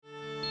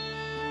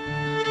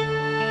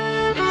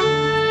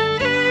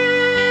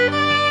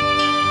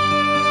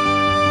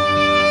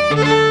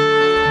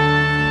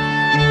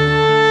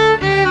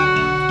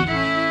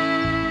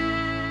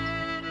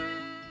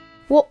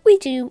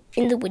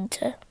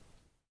winter.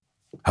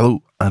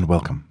 Hello and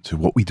welcome to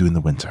What We Do in the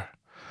Winter.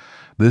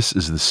 This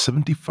is the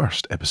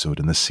 71st episode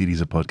in this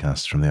series of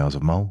podcasts from the Isles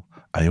of Mull,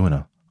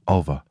 Iona,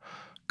 Alva,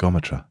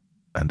 Gomatra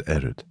and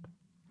Erud.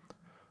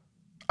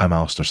 I'm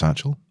Alistair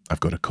Satchell,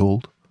 I've got a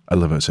cold, I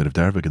live outside of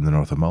Dervig in the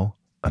north of Mull,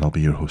 and I'll be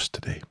your host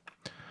today.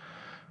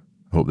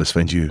 I hope this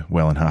finds you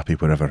well and happy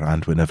wherever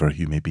and whenever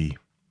you may be.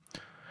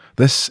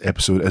 This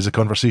episode is a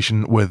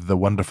conversation with the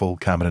wonderful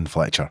Cameron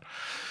Fletcher.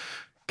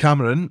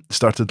 Cameron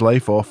started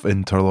life off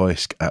in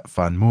Turloisk at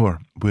Fanmore,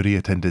 where he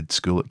attended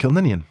school at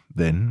Kilninian,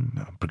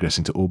 then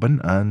progressing to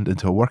Oban and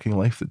into a working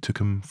life that took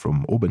him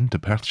from Oban to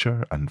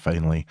Perthshire and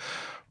finally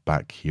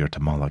back here to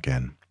Mull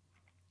again.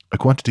 A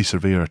quantity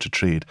surveyor to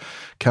trade,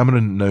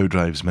 Cameron now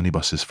drives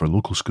minibuses for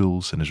local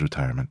schools in his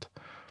retirement.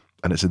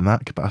 And it's in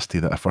that capacity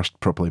that I first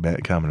properly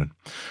met Cameron.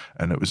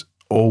 And it was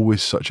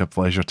always such a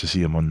pleasure to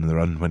see him on the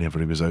run whenever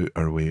he was out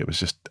our way. It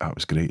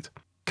was great.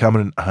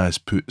 Cameron has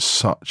put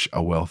such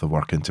a wealth of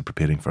work into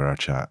preparing for our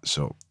chat,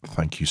 so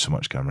thank you so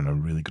much, Cameron.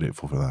 I'm really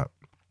grateful for that.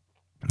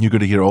 You're going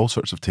to hear all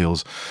sorts of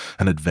tales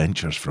and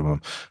adventures from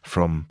him,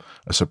 from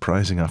a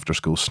surprising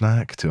after-school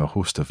snack to a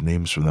host of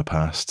names from the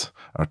past.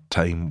 Our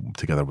time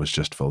together was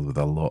just filled with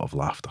a lot of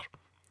laughter.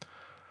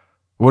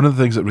 One of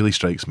the things that really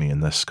strikes me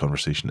in this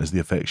conversation is the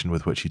affection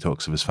with which he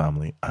talks of his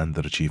family and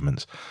their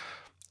achievements.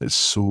 It's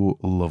so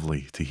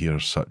lovely to hear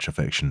such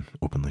affection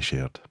openly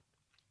shared.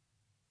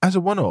 As a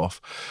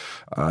one-off,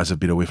 as I've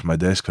been away from my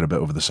desk for a bit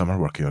over the summer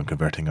working on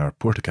converting our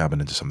porta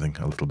cabin into something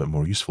a little bit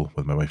more useful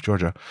with my wife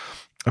Georgia,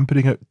 I'm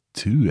putting out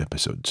 2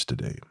 episodes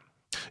today.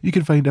 You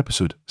can find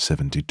episode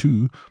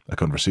 72, a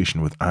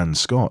conversation with Anne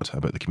Scott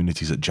about the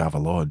communities at Java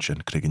Lodge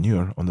and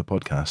Craiganure on the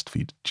podcast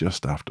feed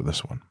just after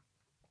this one.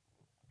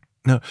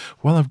 Now,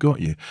 while I've got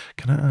you,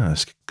 can I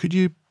ask, could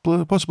you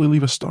possibly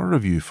leave a star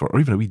review or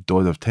even a wee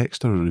dot of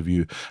text or a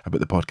review about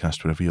the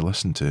podcast wherever you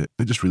listen to it?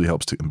 It just really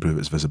helps to improve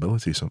its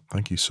visibility, so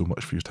thank you so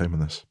much for your time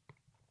on this.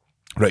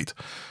 Right.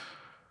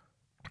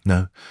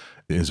 Now,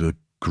 it is a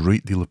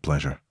great deal of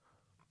pleasure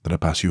that I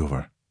pass you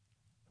over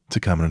to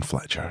Cameron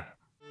Fletcher.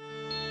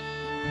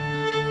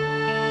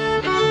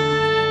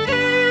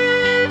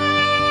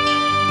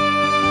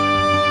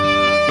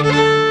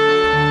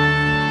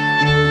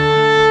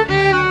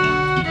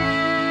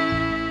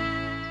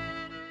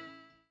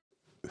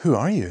 Who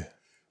are you?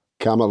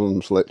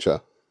 Cameron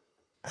Fletcher.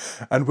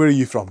 And where are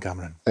you from,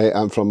 Cameron?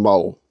 I'm from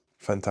Mull.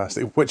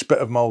 Fantastic. Which bit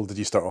of Mull did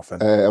you start off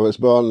in? I was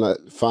born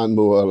at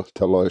Fanmore,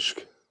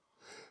 Turloisk,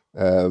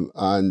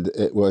 and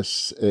it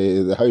was,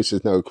 the house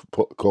is now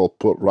called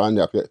Port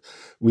Rannoch.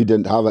 We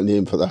didn't have a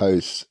name for the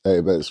house,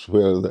 but it's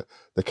where the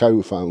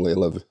Cow family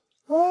lived.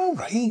 Oh,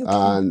 right. Okay.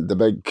 And the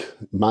big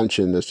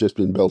mansion has just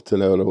been built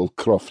in our old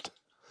croft.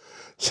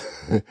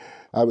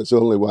 I was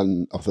the only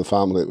one of the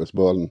family that was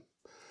born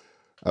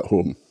at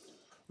home.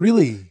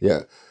 Really?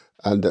 Yeah.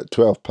 And at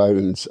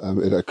 £12, I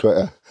made quite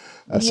a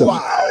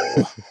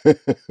wow.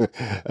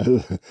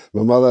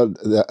 My mother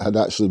had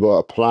actually bought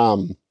a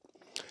pram.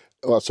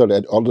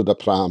 I'd ordered a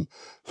pram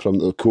from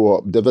the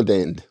co-op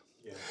dividend.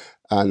 Yeah.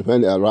 And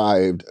when it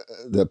arrived,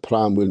 the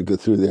pram wouldn't go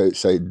through the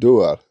outside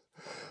door.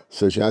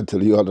 So she had to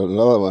reorder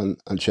another one,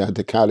 and she had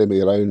to carry me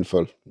around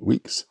for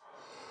weeks.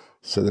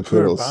 So the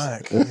poor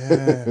back,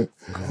 yeah.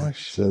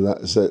 Gosh. So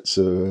that's it.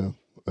 So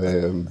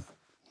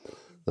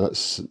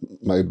that's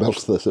my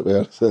birth, as it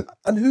were. So.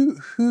 And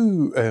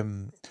who?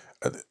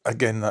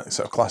 Again, that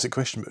sort of classic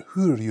question. But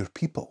who are your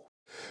people?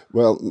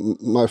 Well,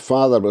 my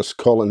father was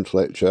Colin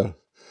Fletcher.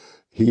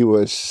 He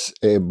was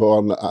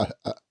born at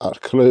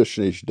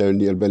Cruishnage down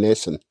near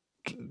Benesson.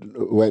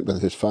 Went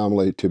with his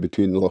family to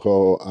between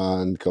Lochaw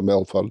and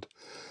Camelford.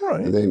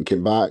 Right. And then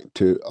came back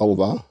to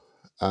Alva,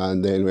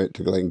 and then went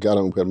to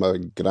Glengurrum, where my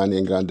granny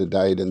and granddad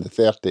died in the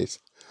 30s.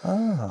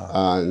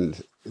 Ah.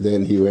 And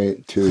then he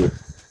went to...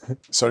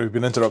 Sorry, we've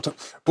been interrupted.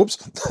 Oops.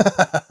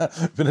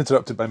 Been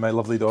interrupted by my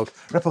lovely dog.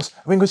 Ripples,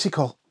 I'm going to go see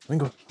Col.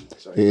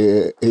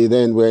 He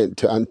then went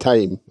to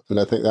Antime, and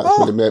I think that's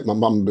where he met my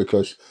mum,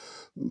 because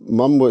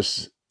mum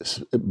was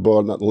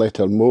born at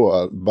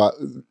Lettermore, but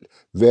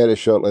very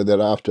shortly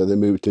thereafter they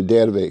moved to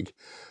Dervig,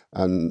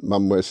 and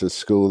mum was at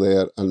school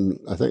there, and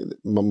I think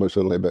mum was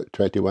only about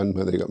 21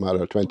 when they got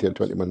married, or 20 or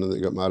 21 when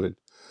they got married.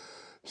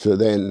 So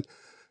then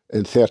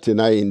in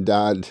 39,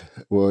 Dad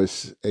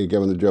was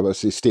given the job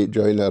as estate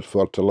joiner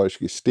for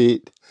Turloisk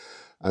Estate,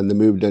 and they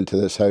moved into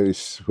this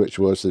house, which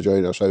was the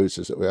joiner's house,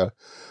 as it were,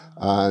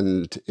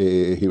 and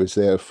he was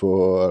there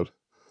for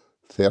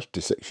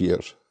 36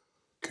 years.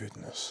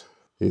 Goodness.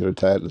 He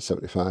retired in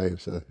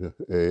 75, so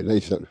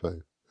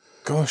 1975.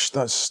 Gosh,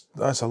 that's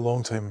a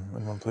long time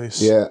in one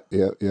place. Yeah.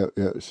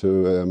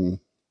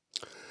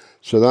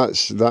 So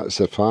that's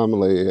a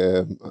family,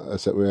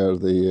 as it were.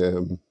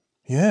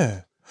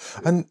 Yeah.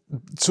 And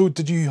so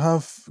did you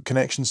have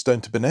connections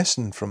down to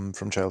Benesson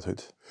from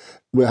childhood?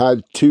 We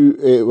had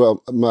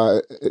 2,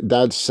 my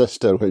dad's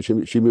sister, when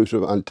she moved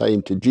from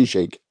Antime to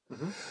Gishig,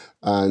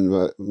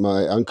 and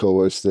my uncle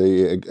was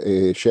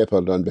the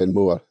shepherd on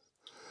Benmore.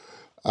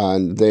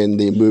 And then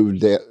they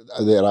moved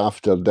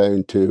thereafter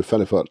down to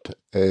Finnefort,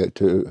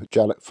 to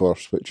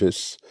Jarlathforth, which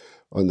is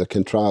on the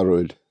Kintra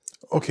Road.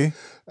 Okay.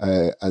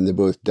 And they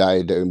both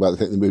died down. Well, I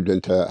think they moved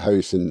into a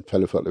house in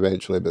Finnefort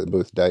eventually, but they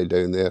both died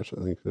down there. So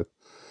I think so.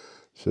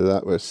 So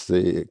that was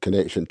the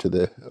connection to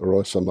the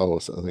Rossa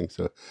Mills, I think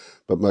so.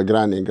 But my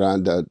granny and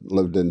granddad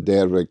lived in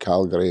Derby,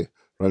 Calgary,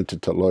 round to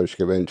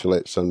Turloshk eventually.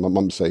 It's on my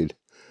mum's side.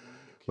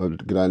 My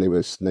granny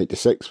was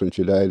 96 when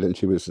she died, and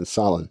she was in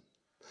Salin.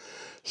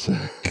 So,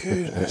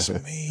 Goodness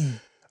me.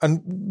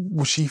 And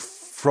was she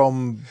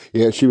from...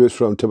 Yeah, she was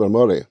from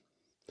Tobermory.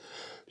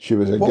 She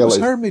was a What Gillis.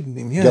 was her maiden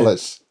name? Yeah.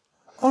 Gillis.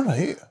 All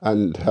right.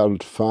 And her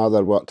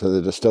father worked in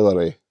the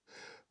distillery.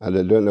 And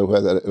I don't know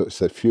whether it was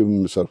the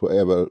fumes or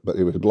whatever, but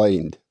he was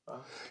blind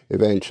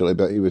eventually.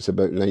 But he was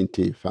about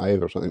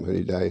 95 or something when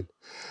he died.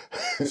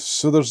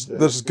 So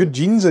there's good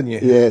genes in you.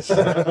 Yes.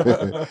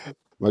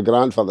 My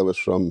grandfather was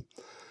from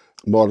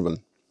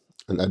Morven,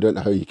 and I don't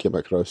know how he came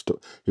across to.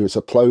 He was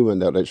a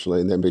ploughman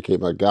originally and then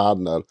became a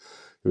gardener.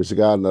 He was a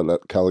gardener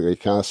at Calgary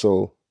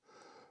Castle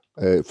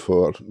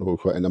for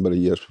quite a number of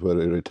years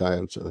before he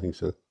retired, so I think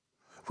so.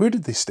 Where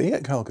did they stay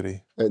at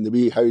Calgary? In the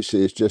wee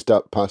houses just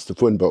up past the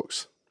phone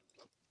box.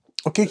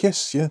 Okay,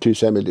 yes, yeah. 2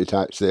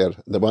 semi-detached there.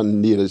 The one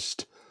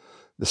nearest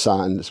the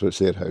Sands was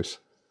their house.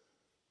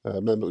 I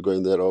remember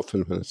going there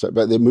often when I said,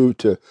 but they moved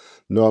to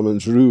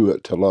Norman's Rue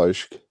at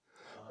Turloshk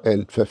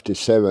in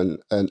 57,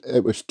 and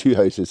it was 2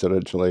 houses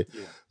originally,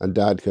 and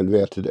Dad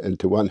converted it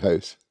into 1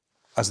 house.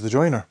 As the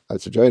joiner?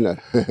 As a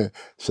joiner.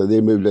 So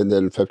they moved in there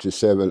in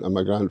 57, and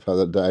my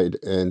grandfather died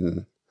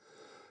in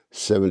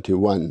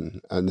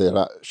 71,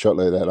 and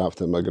shortly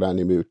thereafter my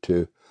granny moved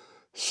to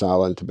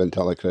Salin to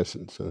Bentalla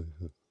Crescent. So.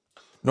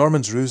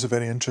 Norman's Rue is a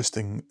very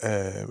interesting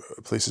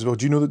place as well.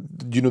 Do you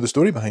know the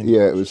story behind it?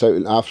 Yeah, it was out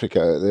in Africa.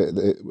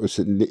 It was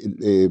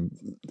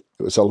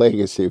a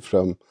legacy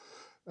from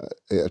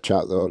a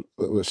chap that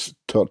was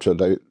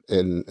tortured out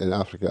in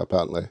Africa,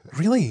 apparently.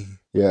 Really?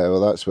 Yeah,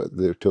 well, that's what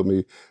they told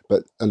me.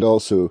 And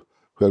also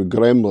where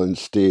Gremlin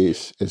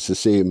stays, it's the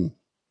same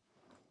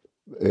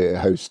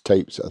house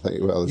types, I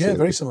think. Well, yeah,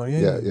 very similar.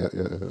 Yeah.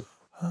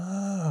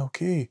 Ah,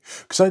 okay.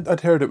 Because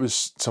I'd heard it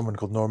was someone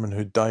called Norman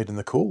who died in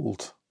the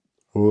cold.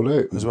 Oh,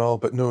 right. As well,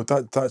 but no,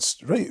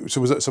 that's right.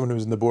 So was it someone who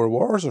was in the Boer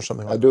Wars or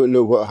something like that? I don't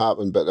know what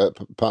happened, but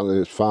apparently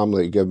his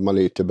family gave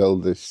money to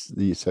build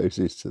these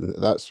houses.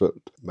 That's what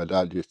my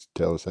dad used to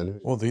tell us anyway.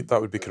 Well, that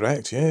would be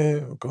correct. Yeah.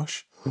 Oh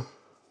gosh.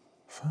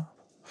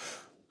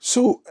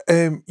 So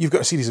you've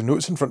got a series of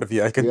notes in front of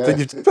you. You've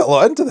put a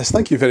lot into this.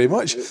 Thank you very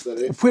much.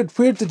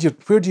 Where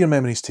do your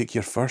memories take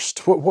you first?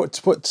 Where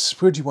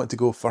do you want to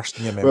go first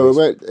in your memories?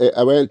 Well,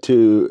 I went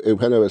to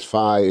when I was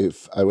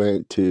 5. I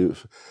went to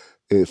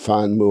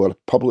Fanmore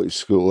Public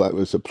School. That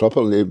was the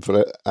proper name for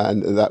it,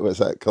 and that was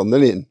at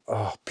Kilninian.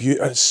 Oh,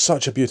 it's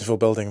such a beautiful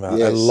building. That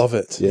yes. I love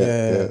it.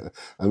 Yeah.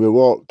 And we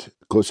walked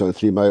close on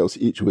 3 miles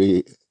each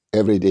way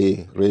every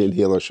day, rain,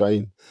 hail or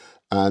shine.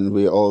 And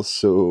we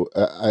also,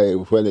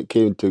 when it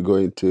came to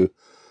going to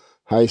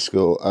high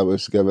school, I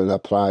was given a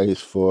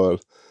prize for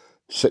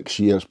 6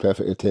 years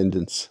perfect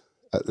attendance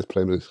at the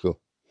primary school,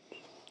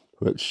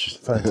 which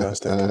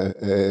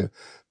fantastic.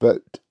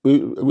 But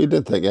we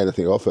didn't think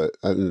anything of it,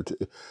 and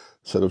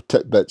sort of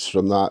tidbits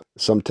from that.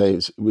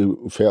 Sometimes we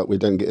felt we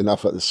didn't get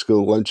enough at the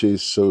school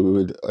lunches, so we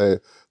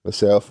would,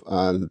 myself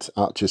and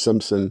Archie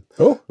Simpson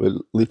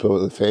would leap over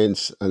the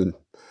fence and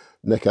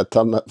nick a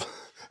turnip.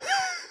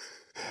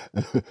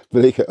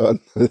 Break it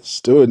on a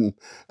stone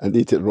and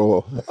eat it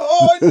raw.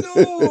 Oh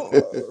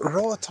no!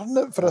 Raw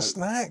turnip for a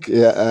snack.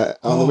 Yeah,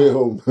 on the way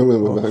home when we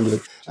were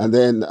hungry. And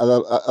then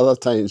other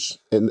times,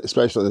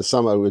 especially in the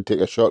summer, we'd take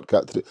a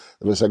shortcut through.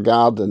 There was a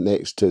garden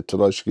next to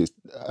Toloshki's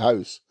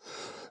house,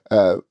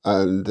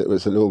 and it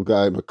was an old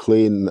guy,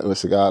 McLean, that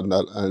was the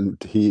gardener. And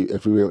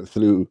if we went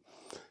through,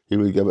 he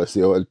would give us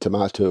the odd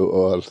tomato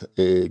or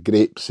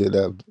grapes. He had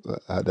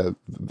a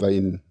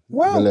vine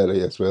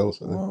area as well.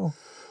 So. Wow.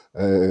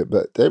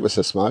 But it was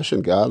a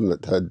smashing garden.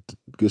 It had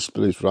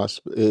gooseberries,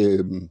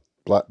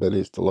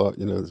 blackberries, a lot.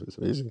 It was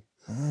amazing.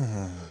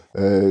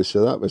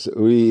 So that was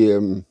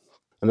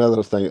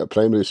another thing at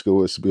primary school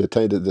was we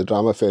attended the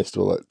drama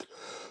festival at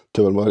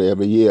Tobermory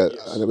every year,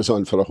 and it was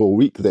on for a whole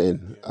week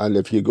then. And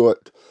if you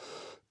got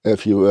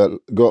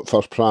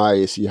first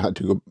prize, you had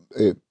to go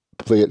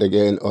play it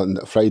again on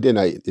Friday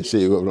night. You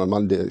say over on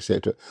Monday,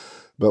 etc.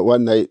 But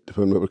one night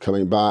when we were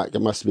coming back, it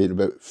must have been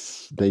about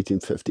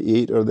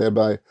 1958 or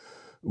thereby.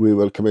 We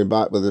were coming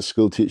back with a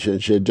school teacher,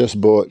 and she had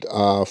just bought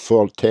a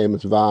Ford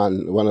Thames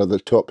van, one of the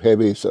top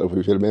heavies,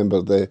 if you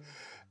remember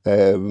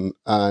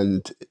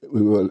and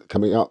we were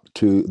coming up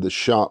to the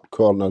sharp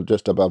corner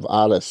just above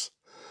Arras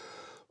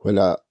when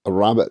a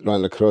rabbit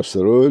ran across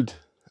the road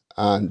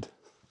and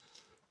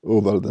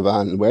over the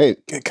van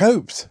went. Get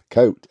coped.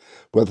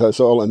 With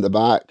us all in the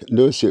back.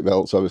 No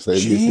seatbelts, obviously,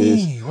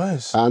 these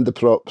days. And the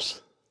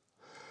props.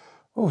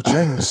 Oh,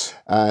 jinx.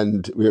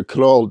 And we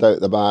crawled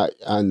out the back,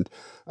 and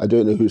I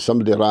don't know who,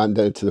 somebody ran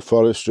down to the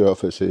forestry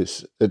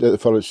offices, the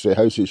forestry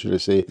houses, should I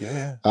say,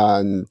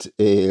 and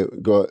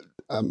got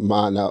a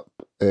man up.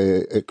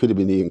 It could have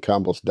been Ian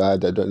Campbell's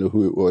dad, I don't know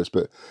who it was,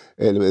 but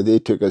anyway, they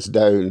took us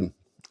down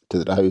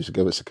to the house,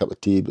 give us a cup of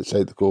tea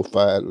beside the coal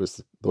fire. It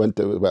was the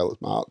winter as well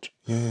as March.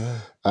 Yeah.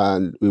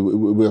 And we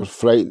were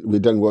frightened. We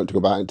didn't want to go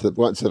back into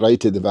once they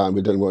righted the van,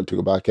 we didn't want to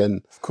go back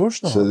in. Of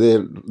course not. So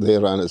they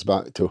ran us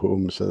back to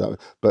home.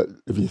 But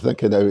if you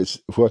think now, it's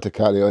what a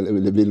carry on it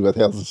would have been with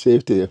health and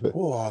safety.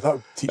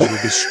 That teacher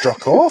would be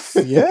struck off.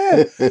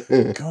 Yeah.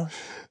 Gosh.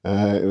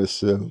 It was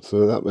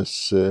so that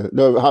was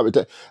no.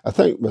 I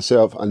think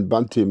myself and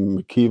Bunty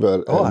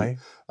McKeever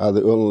are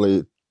the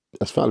only,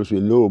 as far as we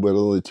know, we're the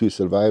only two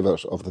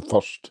survivors of the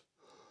first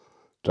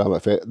drama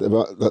fest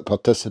that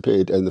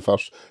participated in the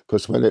first.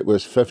 Because when it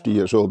was 50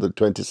 years old in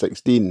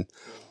 2016,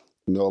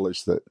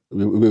 knowledge that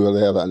we were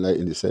there that night,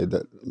 and he said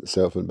that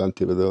myself and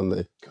Bunty were the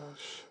only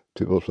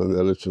people from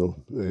the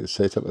original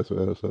setup as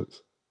well. So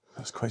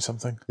that's quite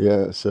something.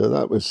 Yeah. So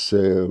that was.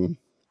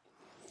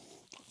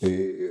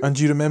 And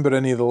do you remember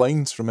any of the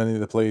lines from any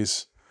of the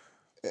plays?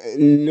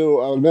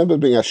 No, I remember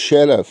being a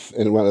sheriff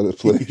in one of the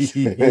plays.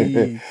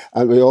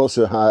 And we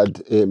also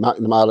had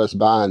McNamara's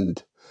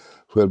band,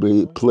 where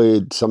we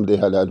played, somebody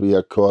had a wee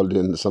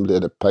accordion, somebody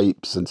had a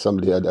pipes, and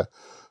somebody had I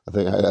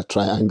think I had a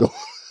triangle.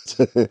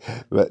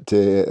 but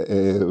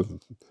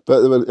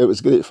it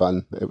was great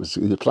fun.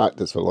 You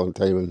practiced for a long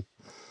time.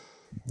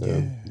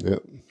 Yeah.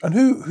 And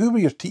who were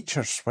your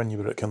teachers when you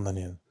were at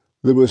Kilninian?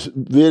 There was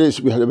various.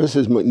 We had a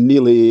Mrs.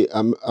 McNeely,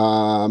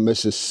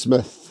 Mrs.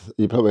 Smith.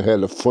 You probably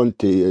heard of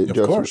Fonte.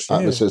 Of course,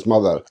 that was his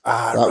mother.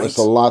 That was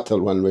the latter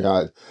one we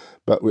had.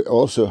 But we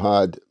also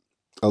had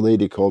a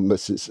lady called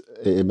Miss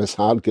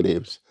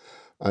Hargraves,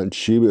 and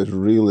she was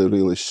really,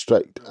 really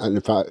strict, and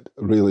in fact,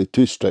 really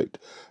too strict.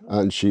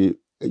 And she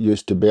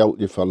used to belt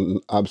you for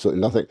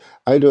absolutely nothing.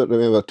 I don't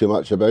remember too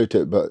much about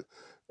it, but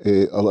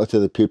a lot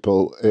of the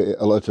people,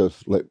 a lot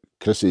of like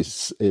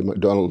Chrissy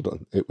MacDonald,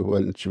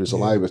 when she was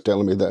alive, was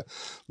telling me that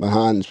my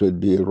hands would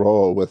be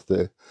raw with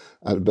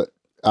but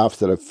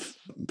after a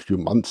few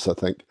months, I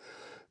think,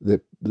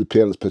 the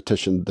parents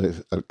petitioned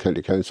the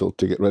county council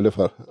to get rid of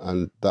her,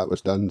 and that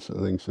was done. So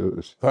I think so. It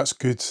was. That's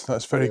good.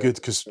 That's very good,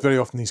 because very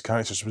often these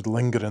characters would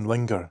linger and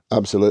linger.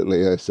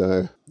 Absolutely, yes.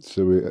 So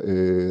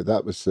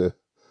that was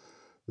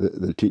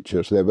the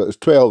teachers there. But there was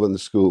 12 in the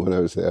school when I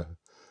was there.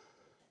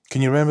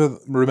 Can you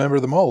remember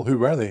them all? Who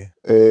were they?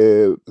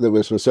 There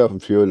was myself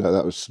and Fiona.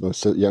 That was my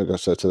younger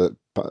sister.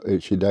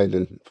 She died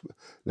in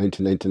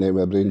 1999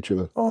 with a brain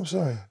tumour. Oh, I'm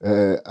sorry.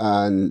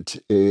 And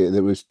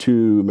there was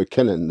two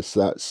McKinnons.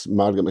 That's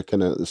Margaret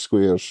McKinnon at the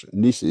Square's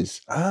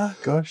nieces. Ah,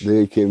 gosh.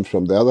 They came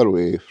from the other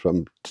way,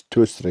 from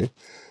Toastery.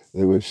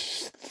 There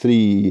was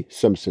three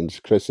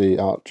Simpsons, Chrissy,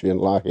 Archie and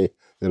Lackey.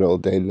 They're all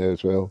dead now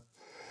as well.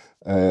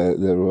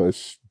 There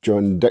was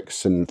John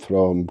Dixon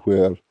from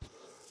where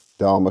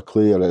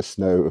Dalmaclear is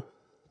now.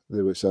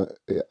 There was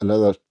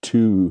another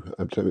two,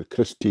 I'm talking about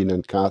Christine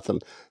and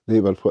Catherine. They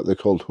were what they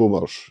called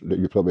Homers.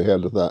 You probably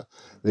heard of that.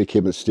 They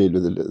came and stayed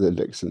with the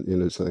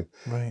Dixon, thing.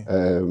 Right.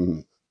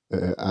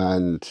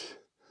 And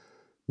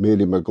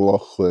Mary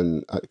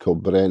McLaughlin at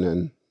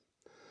Kilbrennan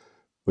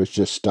was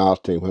just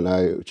starting when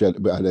I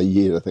had a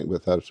year, I think,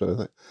 with her. So I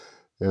think,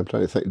 I'm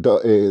trying to think.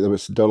 There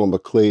was Donald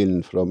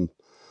McLean from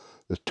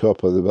the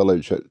top of the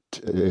village at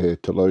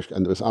Toulouse,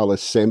 and there was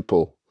Alice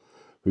Semple,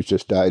 who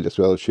just died as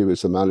well. She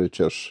was the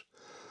manager's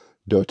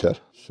daughter.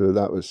 So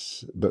that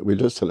was, but we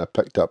just kind of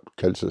picked up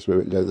kids as we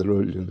went down the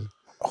road.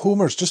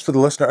 Homers, just for the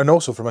listener, and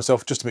also for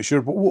myself, just to make sure,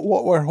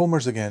 what were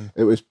Homers again?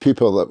 It was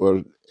people that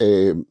were,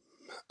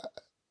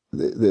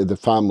 the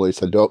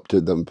families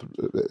adopted them,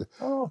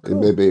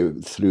 maybe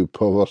through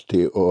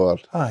poverty or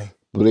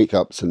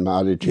breakups and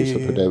marriages or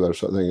whatever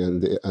sort of thing,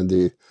 and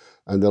they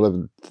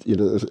lived,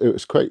 it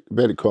was quite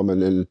very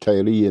common in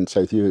Tiree and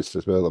South Uist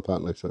as well,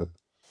 apparently. So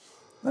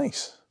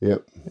nice.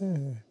 Yep.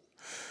 Yeah.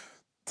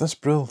 That's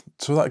brilliant.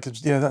 So that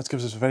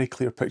gives us a very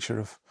clear picture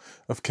of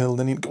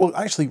Kilninian. Well,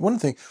 actually, one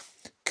thing,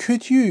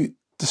 could you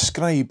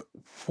describe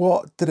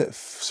what did it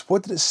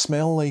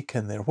smell like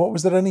in there?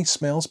 Was there any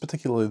smells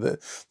particularly that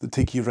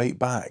take you right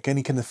back?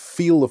 Any kind of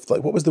feel of,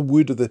 like, what was the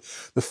wood of the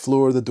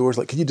floor, the doors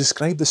like? Can you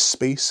describe the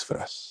space for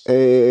us?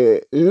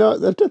 No,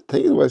 I don't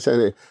think there was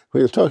any.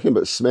 When you're talking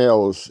about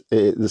smells,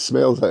 the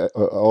smells I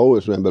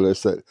always remember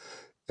is that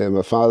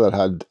my father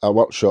had a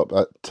workshop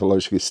at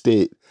Toulouse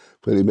Estate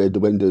where he made the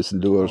windows and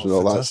doors and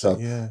all that stuff.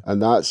 Yeah.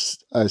 And I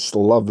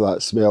still love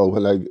that smell.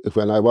 When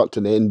I worked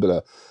in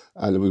Edinburgh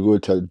and we go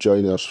to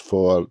joiners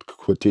for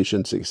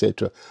quotations,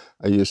 etc.,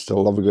 I used to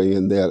love going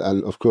in there.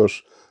 And of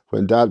course,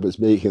 when Dad was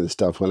making the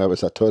stuff when I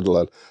was a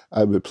toddler,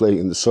 I would be playing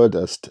in the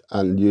sawdust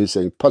and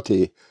using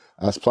putty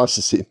as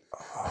plasticine.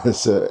 Oh.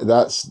 So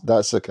that's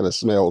the kind of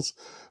smells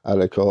I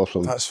recall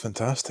from. That's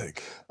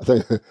fantastic. I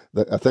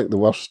think the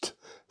worst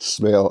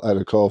smell I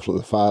recall from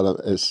the farm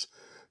is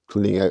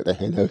cleaning out the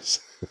hen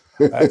house.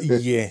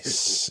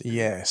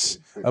 Yes.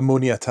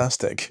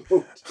 Ammonia-tastic.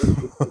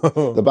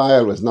 The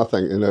buyer was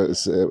nothing, it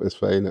was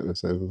fine. It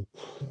was.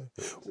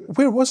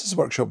 Where was his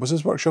workshop? Was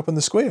his workshop in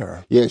the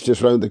square? Yeah, it's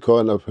just round the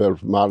corner where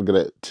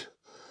Margaret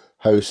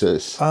House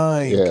is.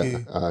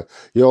 Okay.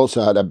 He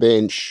also had a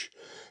bench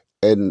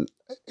in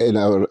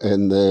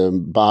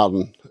the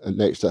barn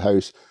next to the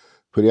house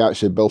where he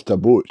actually built a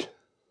boat.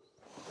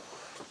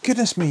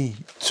 Goodness me.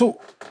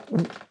 So,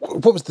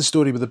 what was the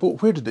story with the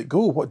boat? Where did it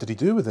go? What did he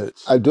do with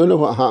it? I don't know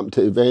what happened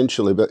to it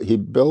eventually, but he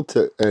built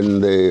it in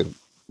the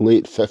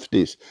late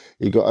 50s.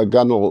 He got a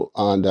gunnel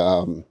and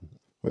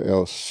what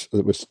else?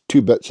 There was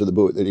two bits of the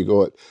boat that he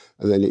got,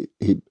 and then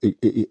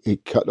he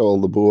cut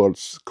all the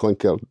boards,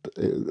 clinker,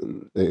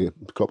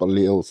 copper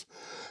nails,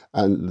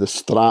 and the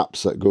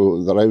straps that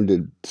go, the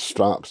rounded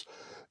straps.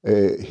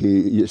 He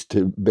used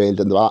to bend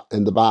in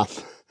the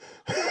bath.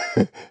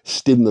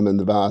 Steam them in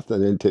the bath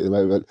and then take them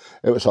out. But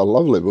it was a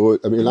lovely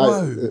boat. I mean,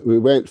 Wow. we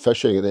went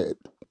fishing in it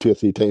 2 or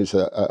 3 times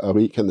a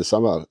week in the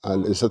summer,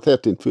 and it's a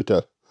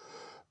 13-footer.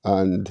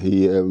 And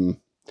there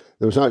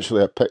was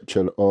actually a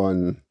picture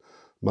on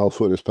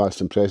Malfora's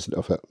past and present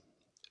of it.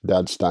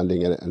 Dad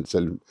standing in it and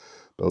said,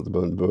 "Build the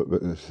boat,"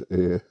 but it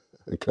was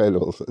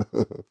incredible.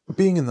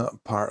 Being in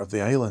that part of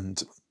the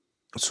island,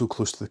 so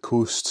close to the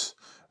coast,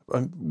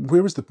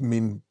 where was the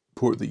main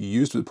port that you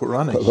used? Was it Port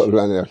Rannoch? Port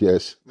Rannoch,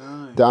 yes.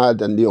 Aye.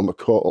 Dad and Neil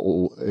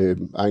McCottle,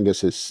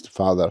 Angus's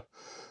father,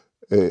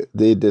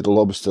 they did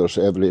lobsters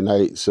every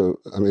night. So,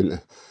 I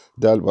mean,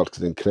 Dad worked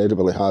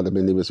incredibly hard. I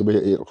mean, he was away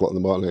at 8 o'clock in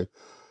the morning,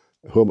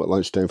 home at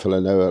lunchtime for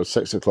an hour,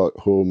 6 o'clock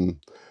home,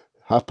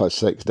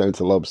 6:30 down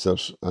to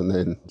lobsters, and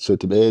then so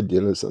to bed,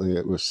 something.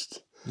 It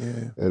was,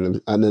 Yeah.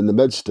 and in the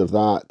midst of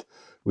that,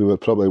 we were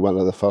probably one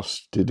of the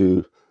first to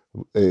do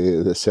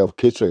the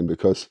self-catering,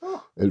 because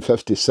in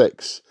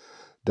 56,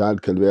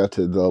 Dad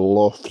converted the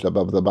loft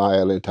above the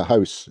byre into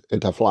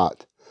a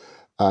flat,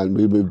 and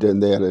we moved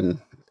in there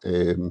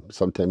in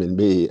sometime in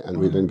May, and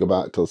we didn't go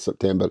back till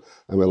September,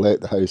 and we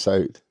let the house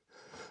out.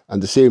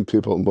 And the same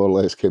people more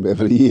or less came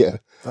every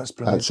year. That's And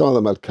brilliant. some of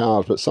them had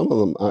cars, but some of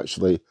them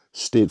actually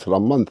stayed for a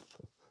month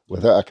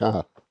without a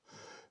car.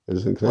 It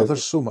was Well, incredible.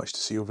 there's so much to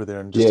see over there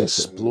and just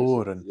Yes,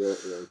 explore, and yeah.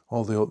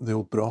 all the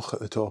old broch at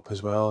the top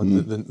as well,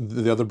 and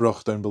the other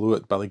broch down below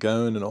at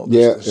Ballygowan and all.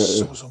 Yeah, There's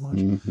yeah. so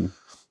much.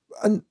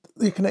 And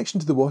the connection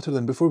to the water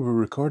then, before we were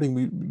recording,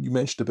 you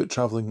mentioned about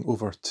travelling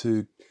over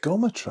to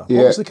Gomatra. What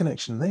Yeah. was the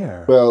connection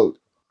there? Well,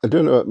 I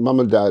don't know. Mum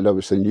and Dad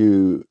obviously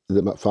knew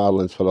the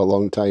McFarlanes for a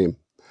long time.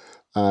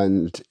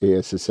 And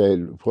as I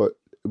said, what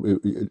we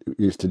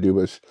used to do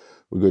was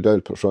we go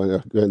down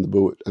Portsonia, go in the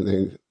boat, and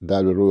then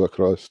Dad would row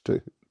across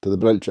to the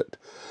bridge at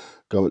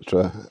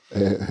Gomatra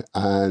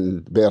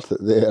and berth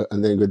it there,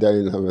 and then go down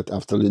and have an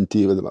afternoon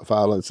tea with the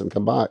McFarlanes and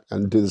come back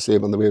and do the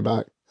same on the way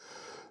back.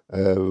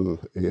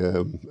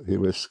 He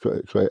was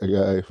quite a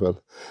guy.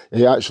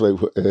 He actually,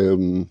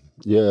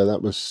 that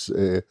was.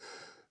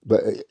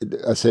 But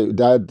I say,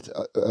 Dad,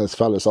 as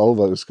far as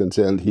Alva was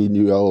concerned, he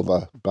knew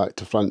Alva back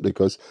to front,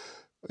 because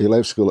he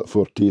left school at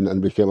 14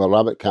 and became a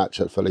rabbit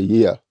catcher for a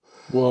year.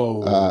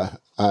 Whoa.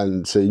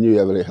 And so he knew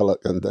every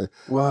hillock.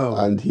 Wow.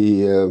 And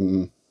he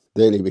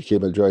then he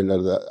became a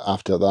joiner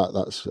after that.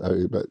 That's how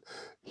he, but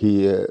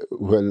he,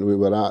 when we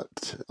were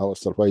at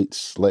Alistair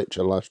White's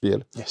lecture last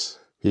year, Yes.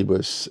 he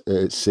was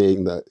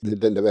saying that they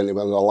didn't have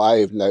anyone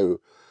alive now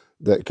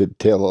that could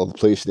tell all the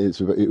place names.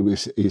 But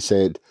he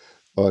said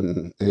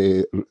on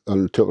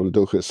Total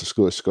Docus, the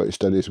School of Scottish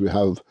Studies, we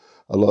have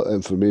a lot of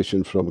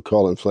information from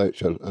Colin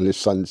Fletcher, and his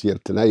son's here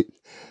tonight.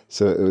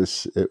 So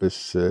it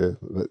was.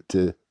 But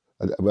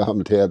we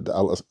haven't heard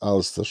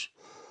Alistair's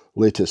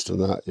latest on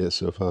that yet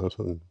so far.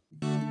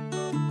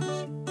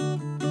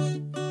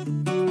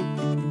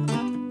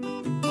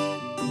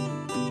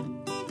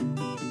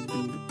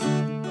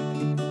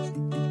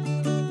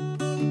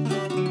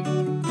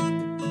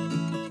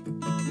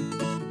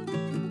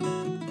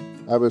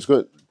 I was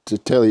going to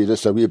tell you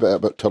just a wee bit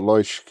about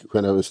Turloish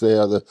when I was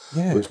there.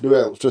 There was no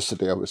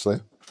electricity,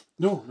 obviously.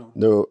 No.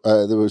 No,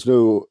 there was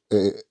no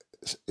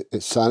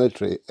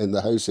sanitary in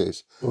the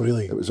houses. Oh,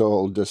 really? It was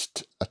all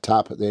just a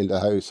tap at the end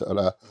of the house,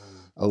 or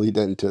a lead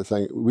into a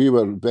thing. We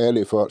were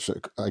very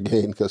fortunate,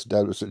 again, because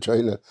Dad was a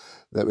joiner,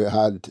 that we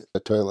had a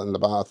toilet and a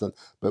bath,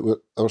 but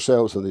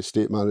ourselves and the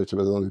estate manager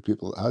were the only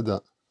people that had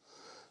that.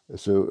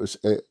 So it was,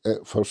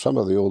 for some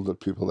of the older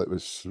people, it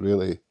was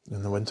really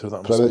In the winter,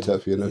 that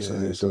primitive,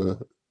 must So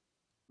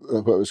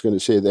what I was going to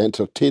say, the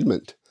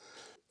entertainment.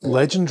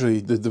 Legendary,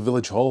 the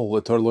village hall,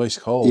 the Turloish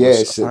Hall.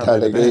 Yes, it had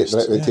apparently a the great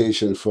best.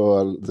 reputation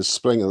for the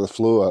spring of the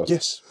floor.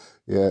 Yes.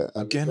 Yeah.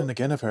 Again and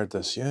again I've heard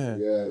this, yeah.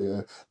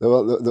 Yeah.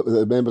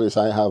 The memories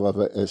I have of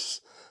it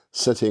is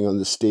sitting on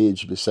the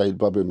stage beside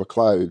Bobby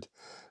McLeod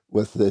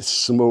with the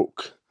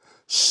smoke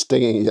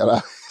stinging your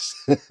eyes.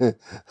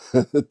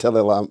 The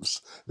tilly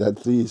lamps. They had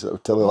 3 sort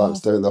of tilly lamps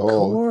down the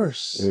hall. Of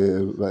course.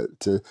 And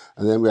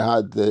then we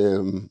had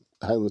the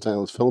Highland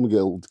Islands Film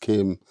Guild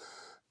came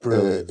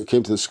Brilliant.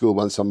 came to the school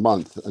once a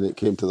month, and it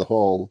came to the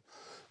hall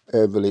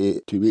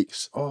every 2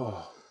 weeks.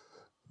 Oh.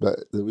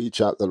 But the wee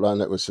chap that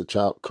ran it was a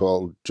chap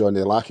called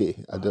Johnny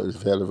Lackey. I don't know if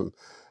you've heard of him.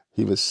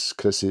 He was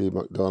Chrissy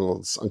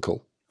MacDonald's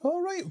uncle.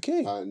 Oh, right,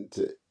 okay.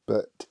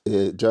 But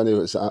Johnny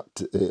was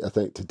apt, I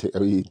think, to take a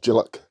wee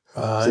jillock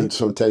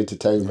from time to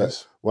time.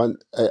 Yes. But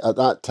at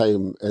that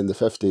time in the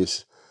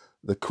 50s,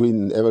 the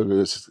Queen, everybody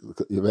was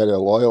very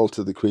loyal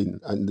to the Queen,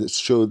 and it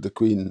showed the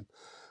Queen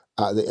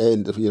at the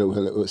end of,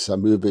 when it was a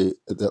movie,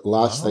 the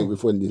last thing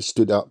before you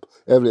stood up,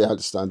 everybody had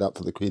to stand up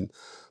for the Queen.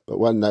 But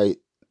one night,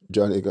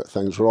 Johnny got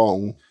things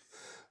wrong,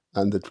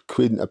 and the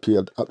Queen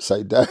appeared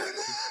upside down,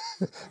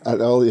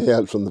 and all he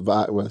heard from the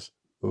back was,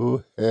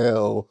 "Oh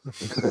hell!"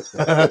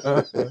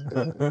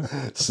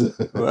 So,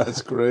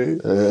 That's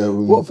great.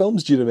 What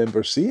films do you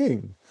remember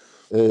seeing?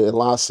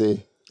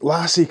 Lassie.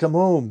 Lassie, Come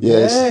Home.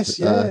 Yes,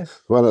 yeah.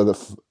 one of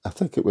the, I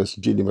think it was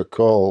Jeannie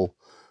McCall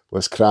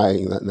was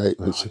crying that night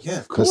Yeah,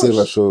 of because they were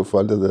course. so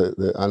fond of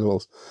the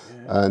animals.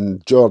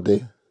 And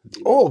Geordie.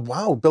 Oh,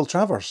 wow, Bill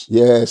Travers.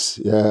 Yes,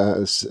 yeah.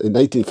 It's in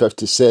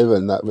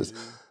 1957. That was.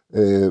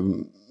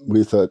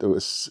 We thought it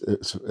was.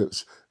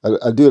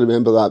 I do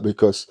remember that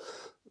because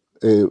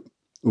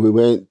we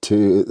went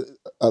to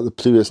the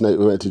previous night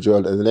we went to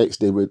Jordan, and the next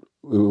day we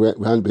went.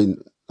 We hadn't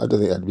been. I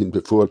don't think I'd been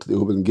before to the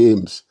Open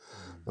Games,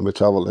 and we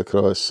travelled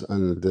across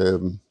and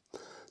to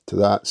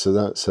that. So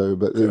that's how.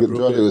 But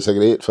Jordan was a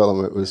great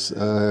film. It was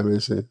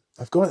amazing.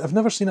 I've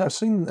never seen it. I've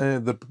seen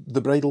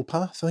the Bridal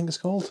Path, I think it's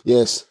called.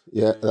 Yes,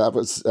 yeah, that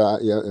was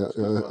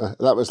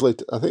that was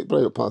late. I think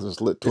Bridal Path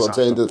was late towards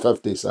the end of the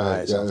 50s.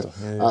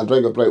 And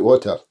Ring of Bright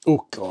Water.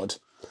 Oh God!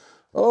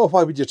 Oh,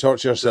 why would you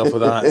torture yourself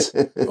with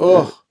that?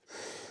 Oh,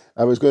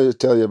 I was going to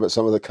tell you about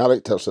some of the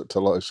characters at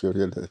Toulouse.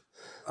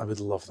 I would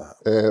love that.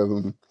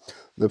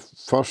 The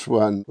first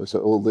one was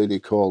an old lady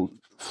called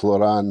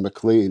Floran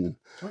McLean.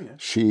 Oh yeah.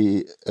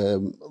 She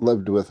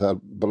lived with her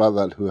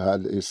brother who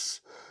had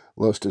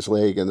lost his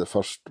leg in the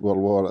First World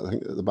War, I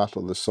think at the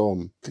Battle of the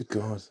Somme. Good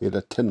God. He had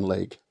a tin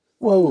leg.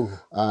 Whoa.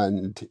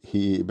 And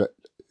but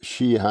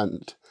she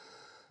hadn't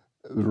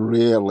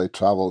rarely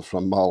travelled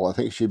from Mull. I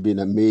think she'd been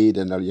a maid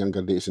in her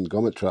younger days in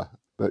Gometra,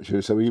 but she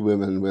was a wee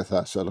woman with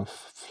a sort of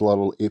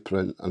floral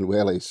apron and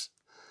wellies.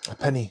 A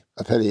penny.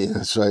 A penny,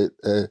 that's right.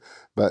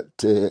 But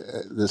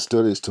the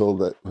story is told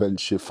that when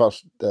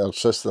her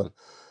sister,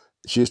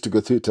 she used to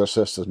go through to her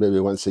sisters maybe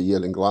once a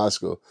year in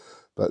Glasgow,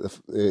 but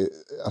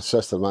her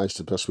sister managed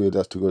to persuade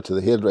her to go to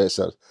the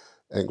hairdresser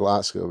in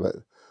Glasgow, but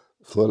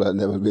Flora had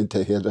never been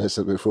to a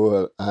hairdresser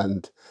before,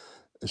 and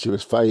she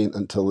was fine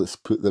until they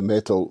put the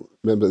metal,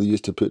 remember they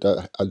used to put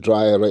a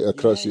dryer right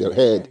across your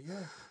head. Yeah.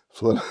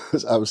 Flora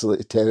was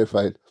absolutely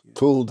terrified,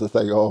 pulled the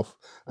thing off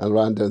and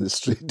ran down the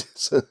street.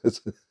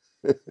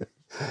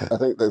 I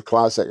think the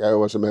classic I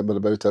always remember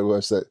about her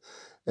was that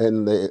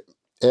in the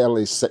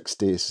early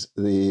 60s,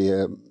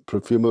 the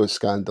Profumo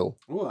scandal.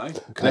 Oh, aye.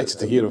 Connected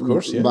to here, of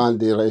course, yeah.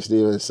 Mandy Rice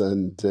Davis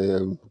and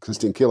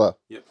Christine Keeler.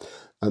 Yep.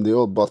 And the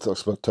old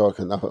buttocks were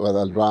talking, with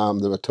a ram,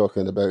 they were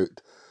talking about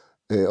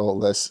all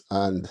this,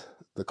 and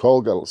the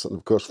call girls, and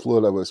of course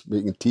Flora was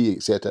making tea,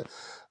 etc.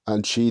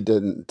 And she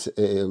didn't,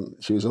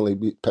 she was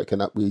only picking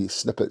up wee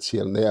snippets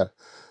here and there.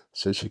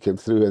 So she came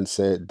through and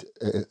said,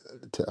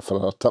 for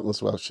her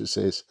tuppence worth, she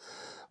says,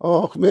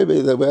 "Oh,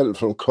 maybe they weren't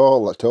from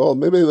Call at all.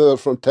 Maybe they were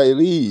from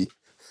Tyree."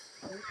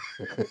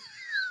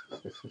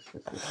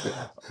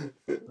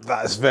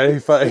 That's very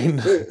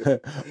fine.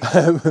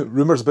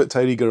 Rumours about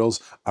Tyree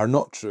girls are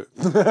not true.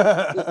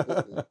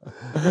 The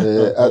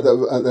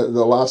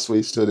last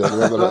wee story I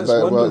remember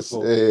about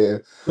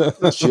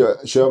was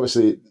she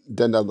obviously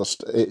didn't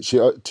understand.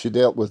 She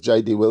dealt with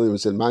J.D.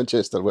 Williams in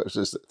Manchester, which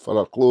is for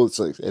her clothes,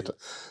 etc.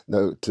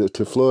 Now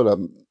to Flora,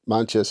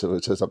 Manchester,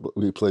 which is a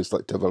wee place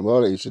like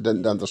Tobermory, she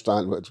didn't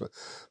understand which,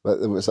 but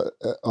there was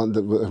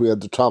we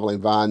had the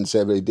travelling vans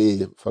every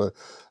day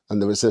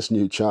and there was this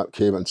new chap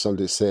came and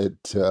somebody said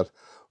to her,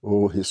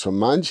 "Oh, he's from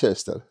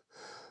Manchester."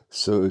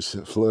 So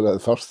Flora, the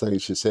first thing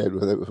she said,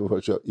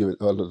 before she even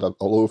ordered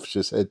a loaf,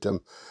 she said to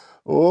him,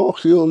 "Oh,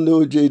 you'll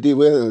know J.D.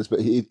 Williams," but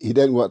he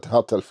didn't want to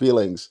hurt her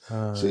feelings.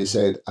 So he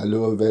said, "I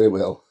know him very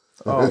well."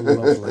 Oh,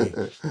 lovely.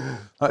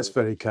 That's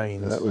very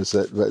kind. That was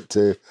it. But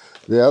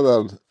the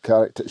other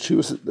character, she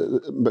was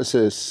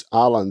Mrs.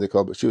 Allen, they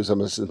call it, but she was a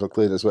Mrs.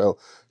 McLean as well.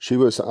 She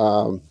was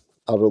a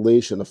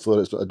relation of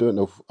Flora's, but I don't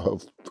know how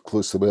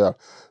close they were.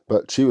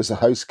 But she was a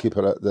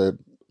housekeeper at the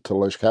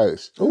Toulouse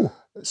house. Oh.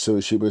 So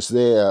she was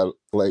there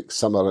like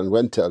summer and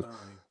winter.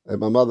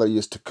 My mother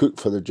used to cook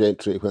for the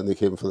gentry when they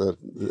came for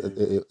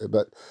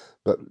but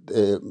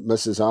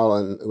Mrs.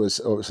 Allen was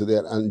obviously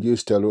there and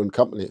used to her own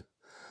company.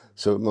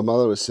 So my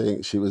mother was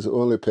saying she was the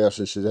only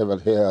person she's ever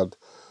heard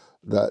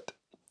that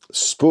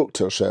spoke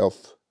to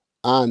herself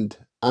and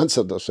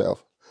answered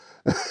herself.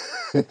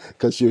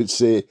 Because she would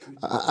say,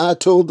 I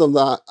told them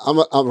that,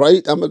 I'm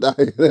right, I'm a die.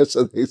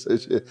 So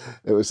it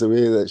was the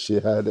way that she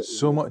had it.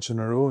 So much on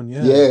her own,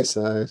 yeah. Yes.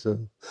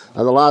 And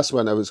the last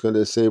one I was going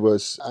to say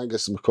was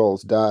Angus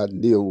McCall's dad,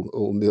 Neil,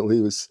 old Neil.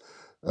 He was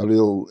a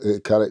real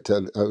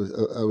character.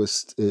 I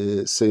was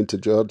saying to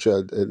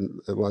Georgia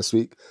last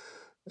week,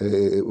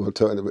 we were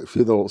talking about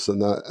funerals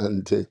and that,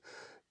 and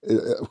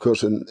of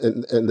course in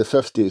the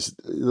 50s,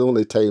 the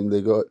only time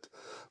they got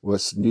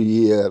was New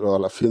Year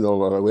or a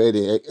funeral or a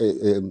wedding,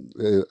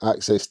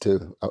 access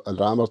to a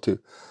dram or two.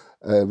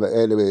 But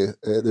anyway,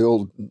 the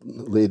old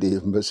lady,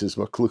 Mrs.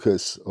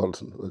 McLucas, or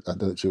I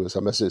don't know if she was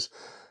a Mrs.,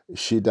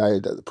 she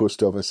died at the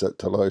post office at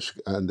Toulouse,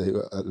 and they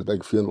were at the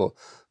big funeral,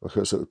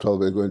 because it was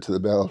probably going to the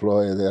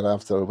Belleroy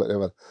thereafter or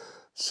whatever.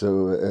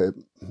 So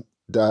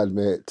Dad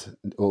met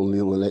old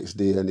Neil the next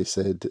day, and he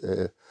said,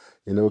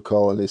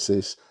 "Colin," he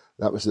says,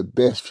 that was the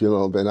best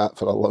funeral I've been at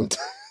for a long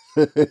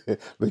time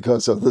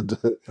because of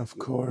Of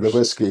course. the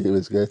whiskey he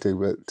was getting.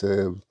 But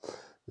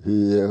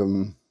he,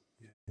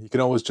 You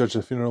can always judge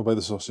a funeral by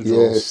the sausage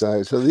rolls.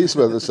 yes, so these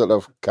were the sort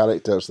of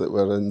characters that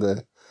were in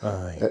the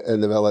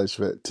village.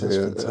 But That's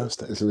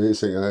fantastic. It's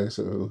amazing.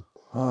 So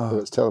I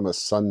was telling my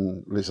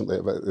son recently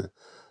about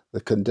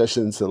the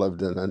conditions they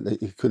lived in, and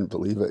he couldn't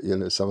believe it. You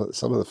know, some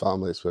of the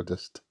families were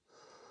just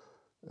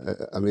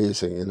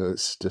amazing. You know,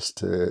 it's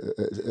just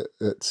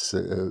it's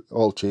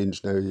all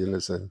changed now. You know,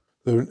 so.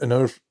 In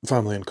our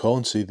family in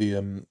Colonsea,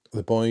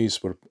 the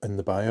boys were in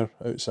the byre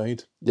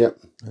outside. Yep.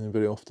 And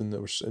very often they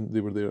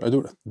were there. I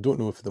don't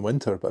know if in the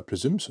winter, but I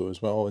presume so as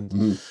well. And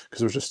because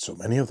there was just so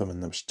many of them,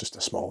 and there was just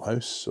a small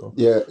house. So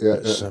yeah.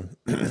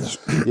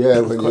 Yeah,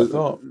 when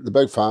the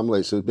big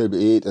family, so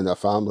maybe 8 in a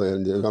family,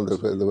 and you wonder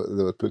where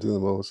they were putting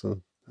them all.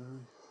 So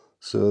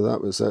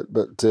that was it.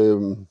 But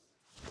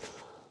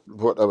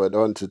what I went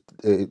on to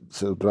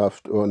sort of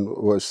draft on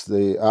was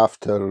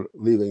after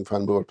leaving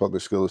Fanmore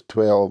Public School at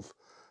 12,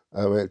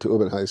 I went to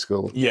Oban High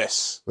School.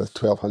 Yes. With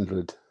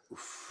 1,200.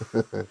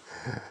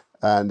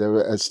 And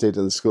I stayed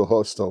in the school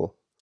hostel.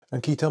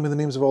 And can you tell me the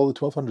names of all the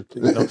 1,200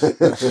 please?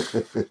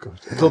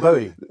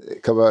 Kilbowie,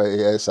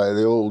 yes.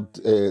 The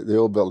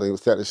old building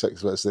with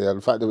 36 was there. In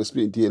fact, I was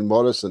speaking to Ian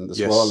Morrison this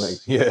morning.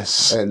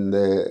 Yes. In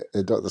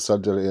Doctor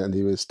Surgery, and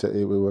we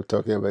were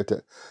talking about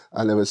it.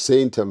 And I was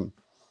saying to him,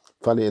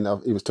 funny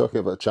enough, he was talking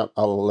about a chap,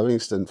 Alan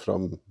Livingston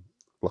from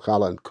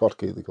Lochalan,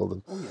 Corky, they called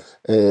him. Oh, yes.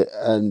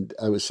 And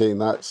I was saying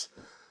that's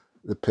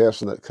the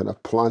person that kind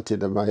of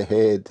planted in my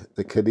head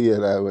the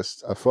career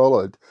I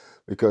followed,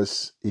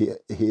 because I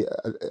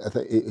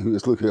think he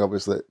was looking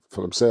obviously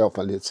for himself,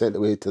 and he had sent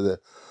away to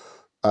the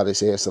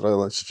RSS, the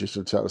Royal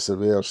Institution of Chartered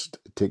Surveyors,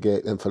 to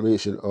get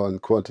information on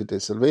quantity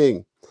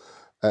surveying.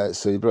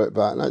 So he brought it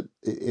back, and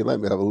he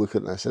let me have a look at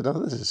it, and I said, "Oh,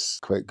 this is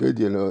quite good,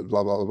 you know,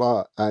 blah, blah,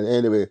 blah." And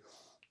anyway,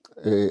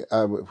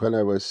 when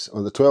I was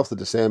on the 12th of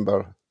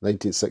December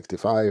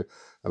 1965,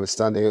 I was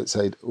standing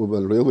outside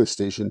Oban railway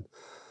station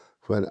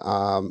when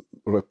a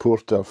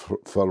reporter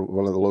for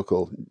one of the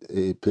local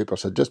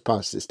papers had just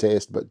passed his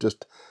test, but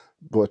just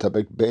bought a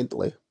big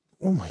Bentley.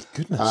 Oh my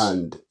goodness.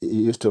 And he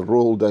used to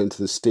roll down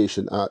to the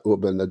station at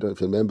Oban. I don't know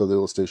if you remember the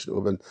old station at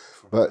Oban.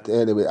 But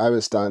anyway, I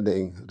was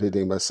standing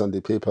reading my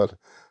Sunday paper,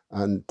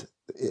 and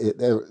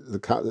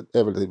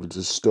everything would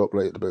just stop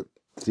right about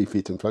 3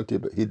 feet in front of you,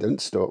 but he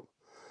didn't stop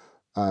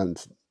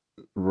and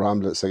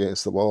rammed us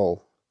against the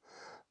wall.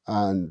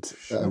 And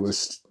I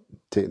was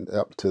taken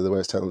up to the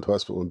West Highland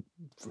Hospital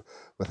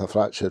with a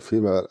fractured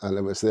femur, and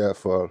I was there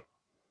for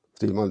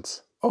 3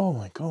 months. Oh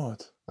my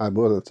God.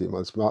 More than 3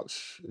 months,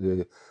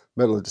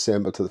 middle of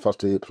December to the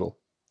 1st of April.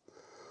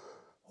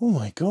 Oh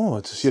my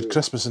God. So you had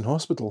Christmas in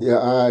hospital.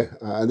 Yeah,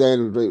 and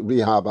then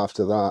rehab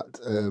after that.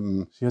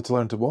 So you had to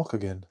learn to walk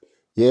again.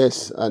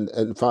 Yes, and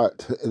in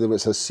fact, there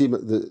was a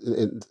seaman,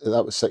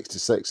 that was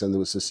 66, and there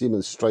was a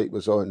seaman's strike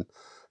was on,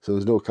 so there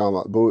was no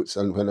Calmac boats.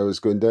 And when I was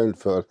going down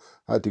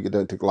I had to go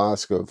down to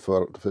Glasgow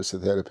for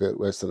physiotherapy at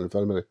Western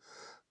Infirmary.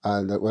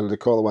 And when I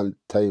recall one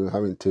time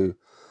having to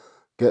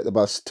get the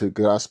bus to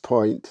Grass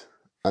Point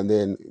and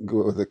then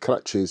go with the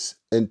crutches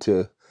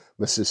into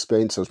Mrs.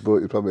 Spencer's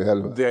boat, you probably heard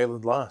of it. The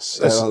Island Lass.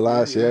 Island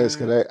Lass, yes,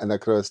 correct. And I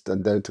crossed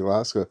and down to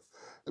Glasgow.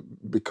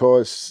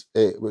 Because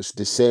it was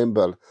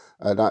December,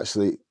 I'd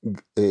actually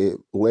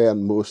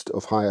learned most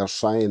of higher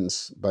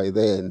science by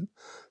then.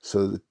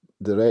 So the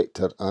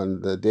director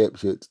and the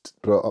deputy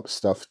brought up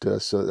stuff to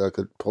us so that I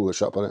could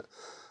polish up on it.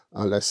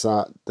 And I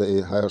sat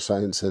the higher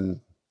science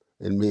in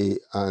May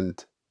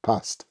and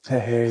passed.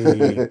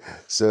 Hey.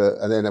 So,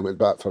 and then I went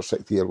back for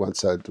 6th year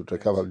once I'd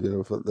recovered, you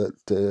know, for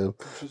that.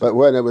 But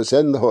when I was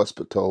in the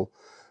hospital,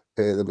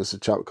 there was a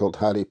chap called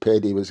Harry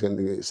Peddy was getting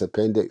his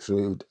appendix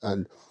removed,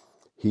 and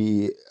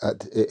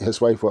his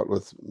wife worked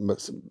with my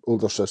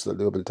older sister at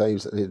the Oban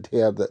Times, and he'd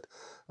heard that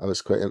I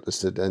was quite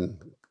interested in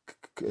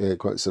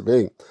quantity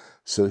surveying.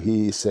 So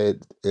he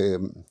said,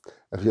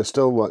 if you're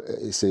still,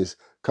 he says,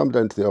 come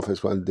down to the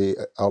office one day,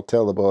 I'll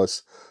tell the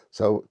boss.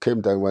 So I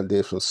came down one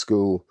day from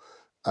school,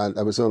 and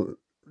I was on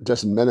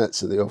just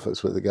minutes in the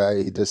office with the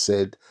guy. He just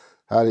said,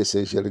 Harry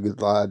says, you're a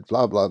good lad,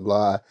 blah, blah,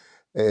 blah.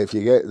 If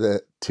you get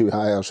the 2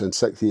 hires in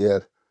 6th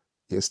year,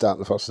 you can start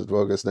on the 1st of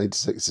August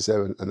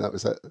 1967, and that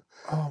was it.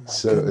 Oh my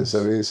So goodness.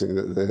 it's amazing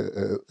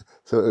that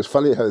so it was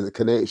funny how the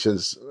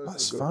connections.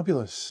 That's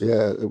fabulous.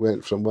 Yeah, it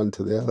went from one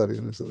to the other,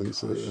 you know.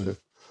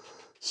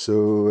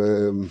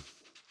 So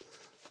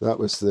that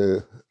was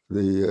the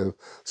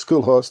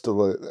school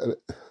hostel.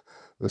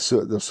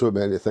 There's so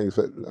many things,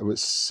 but I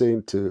was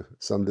saying to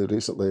somebody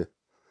recently,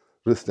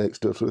 Ruth next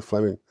door, Ruth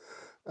Fleming,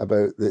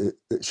 about that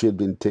she had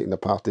been taking a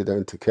party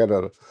down to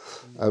Kerrer.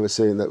 I was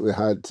saying that we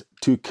had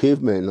 2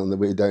 cavemen on the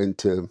way down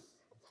to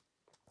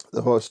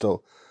the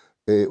hostel,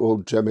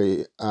 old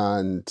Jimmy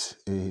and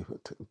I'm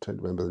trying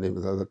to remember the name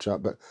of the other chap,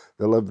 but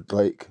they lived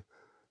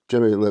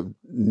Jimmy lived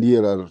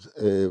nearer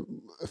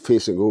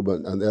facing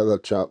Oban, and the other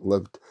chap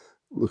lived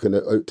looking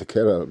out to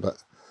Kerrer,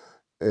 but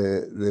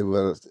they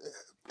were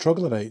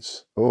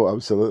troglodytes. Oh,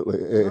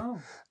 absolutely.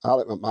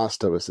 Alec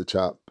McMaster was the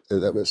chap,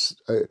 that was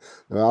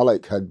now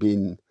Alec had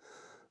been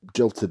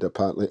jilted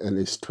apparently in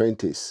his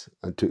 20s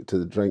and took to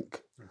the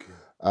drink,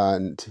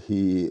 and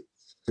he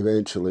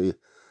eventually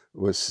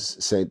was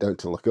sent down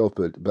to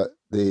Lochilphead, but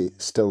they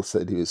still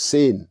said he was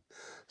sane.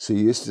 So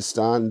he used to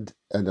stand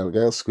in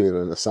Argyle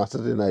Square on a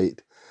Saturday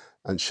night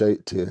and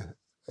shout to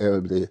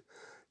everybody,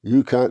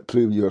 "You can't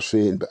prove you're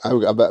sane, but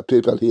I've got a bit of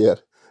paper here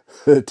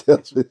that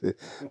tells me."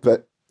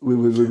 But we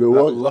would be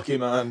lucky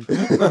man.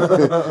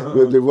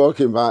 we'd be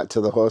walking back to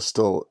the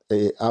hostel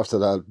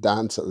after our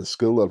dance at the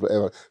school or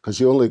whatever, because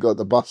you only got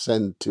the bus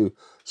into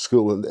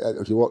school, and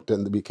if you walked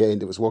in the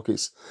weekend, it was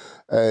walkies.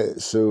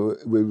 So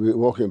we'd be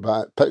walking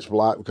back, pitch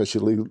black, because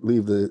you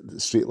leave the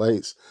street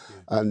lights,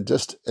 and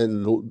just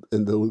in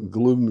the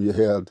gloom you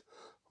heard,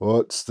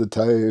 "What's the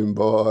time,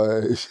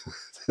 boys?"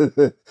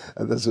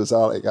 And this was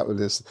Alec up with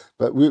this.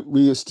 But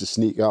we used to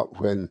sneak up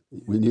when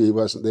we knew he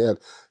wasn't there.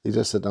 He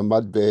just had a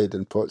mud bed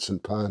and pots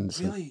and pans.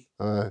 Really?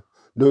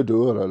 No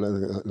door or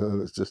anything like that.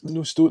 No, it's just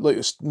no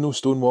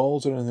stone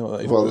walls or anything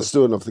like that. Well, the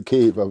stone of the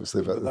cave,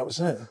 obviously, but that was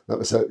it. That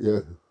was it.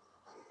 Yeah.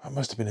 It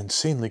must have been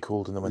insanely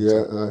cold in the winter.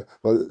 Yeah.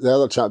 Well, the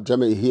other chap,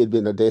 Jimmy, he had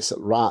been a desert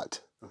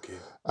rat. Okay.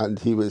 And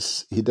he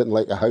didn't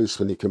like a house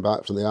when he came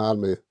back from the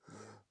army,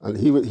 and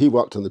he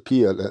worked on the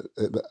pier.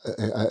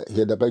 He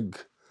had a big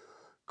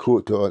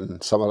coat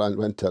on summer and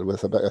winter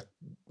with a bit of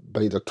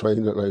binder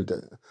twine around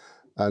it,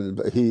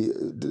 and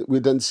we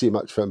didn't see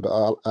much from him.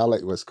 But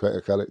Alec was quite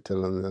a character.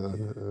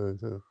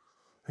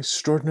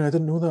 Extraordinary! I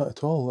didn't know that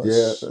at all.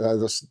 That's... Yeah,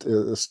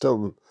 there's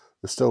still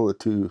the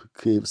two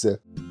caves there.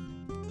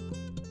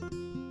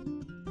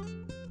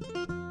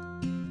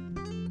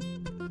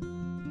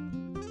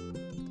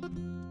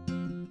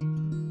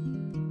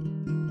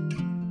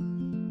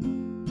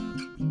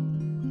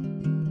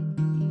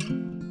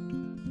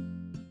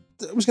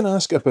 I was going to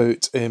ask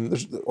about.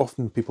 There's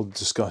often people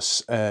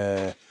discuss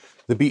the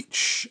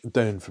beach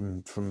down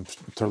from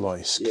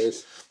Turloisk.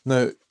 Yes.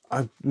 Now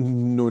I've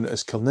known it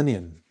as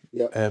Kilninian.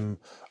 Yeah.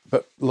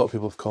 But a lot of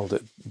people have called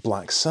it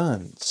Black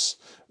Sands.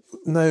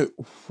 Now,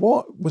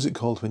 what was it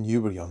called when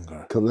you were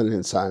younger?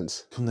 Kilninian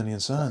Sands.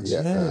 Kilninian Sands.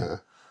 Yeah.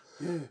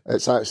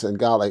 It's actually in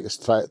Gaelic. It's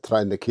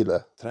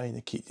Trynakeela.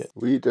 Trynakeela.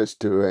 We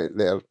just went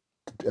there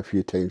a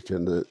few times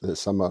during the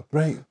summer.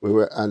 Right. We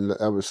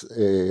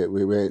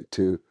went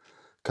to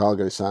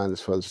Calgary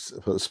Sands for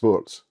the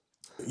sports.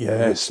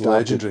 Yes,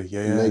 legendary.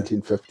 Yeah. In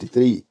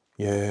 1953.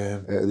 Yeah.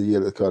 The year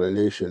of the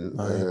coronation.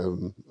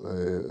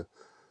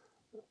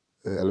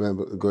 I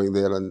remember going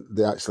there, and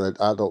they actually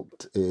had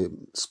adult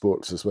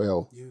sports as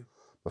well. Yeah.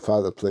 My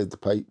father played the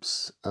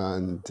pipes,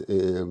 and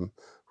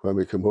when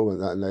we came home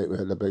that night, we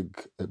had a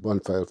big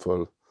bonfire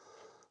for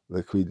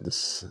the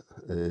Queen's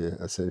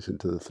ascension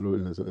to the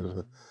throne, as it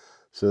were.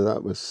 So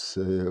that was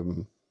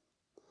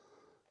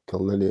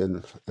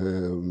Kilninian.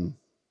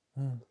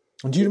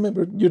 And do you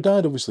remember, your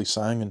dad obviously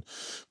sang and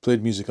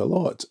played music a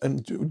lot,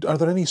 and are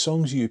there any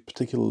songs you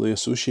particularly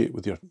associate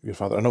with your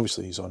father? And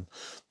obviously he's on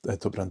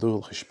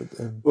Dobrandolchish, but...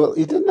 Well,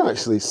 he didn't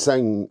actually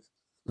sing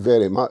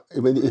very much. I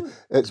mean,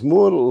 it's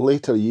more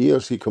later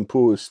years he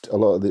composed a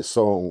lot of the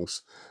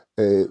songs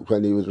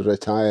when he was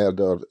retired,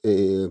 or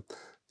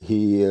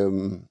he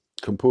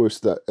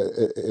composed that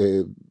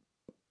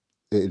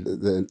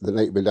the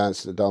night we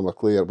danced at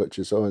Dalmaclair, which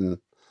is on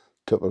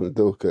Tupper and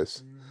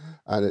Docus,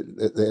 and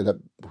it ended up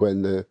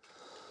when the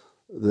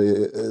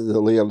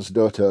Laird's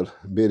daughter,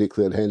 Mary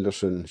Clare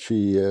Henderson,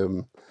 she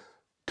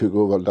took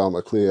over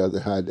Dalmaclair. They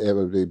had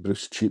everybody,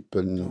 Bruce Cheap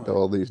and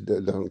all these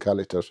different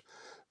characters,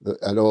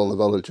 and all the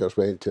villagers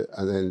went to,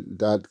 and then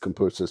Dad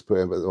composed this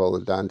poem with all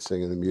the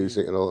dancing and the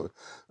music and all,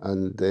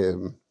 and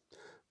the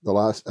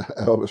last,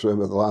 I always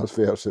remember the last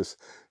verse is,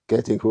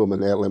 "Getting home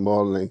in early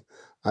morning,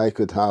 I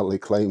could hardly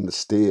climb the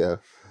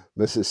stair.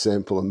 Mrs.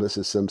 Semple and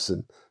Mrs.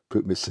 Simpson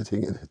put me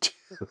sitting in a chair."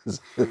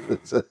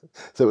 So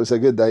it was a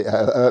good night.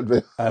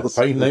 A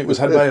fine night was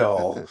had by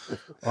all.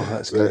 Oh,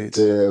 that's great.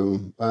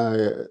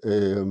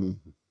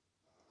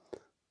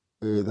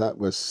 That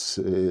was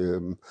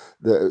when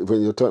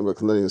you're talking about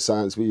Kilninian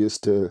Sands, we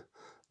used to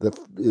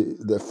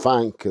the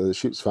fank, the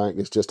ship's fank,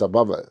 is just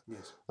above it,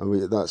 yes.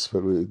 And that's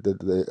where we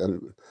did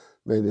and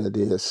many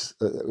days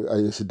I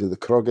used to do the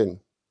crogging,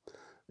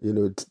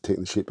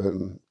 taking the sheep out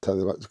and telling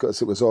them about,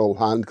 because it was all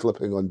hand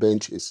clipping on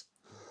benches.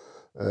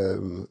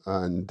 And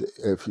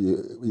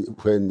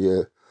when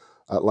you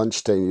at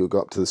lunchtime you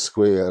go up to the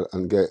square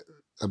and there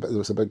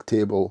was a big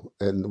table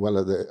in one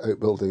of the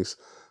outbuildings,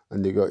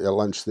 and you got your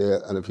lunch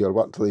there, and if you're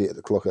worked till 8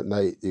 o'clock at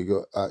night, you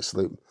got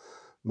actually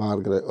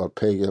Margaret or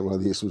Peggy or one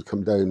of these would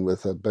come down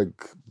with a big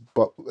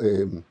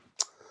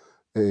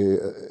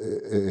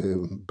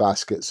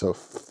baskets of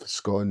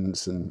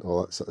scones and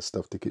all that sort of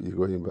stuff to keep you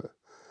going, but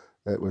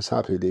it was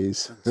happy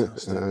days.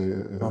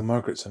 Well,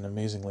 Margaret's an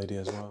amazing lady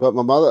as well. But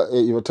my mother,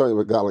 you were talking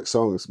about Gaelic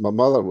songs. My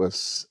mother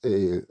was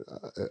a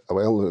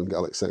well-known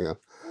Gaelic singer.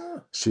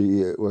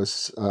 She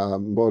was a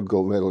Mod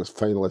Gold medalist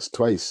finalist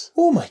twice.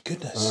 Oh my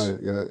goodness!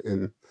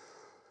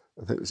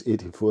 I think it was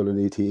 84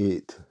 and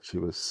 88. She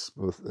was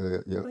both.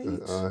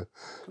 Right.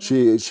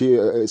 She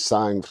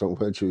sang from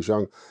when she was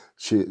young.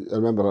 I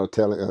remember her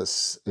telling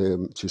us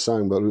she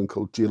sang Maroon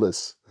called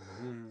Gillis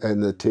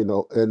in the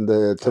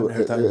Haven't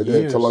heard that in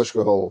years.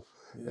 Tolushka Hall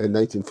Yeah. in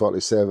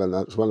 1947.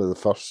 That was one of the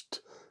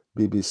first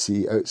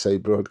BBC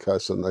outside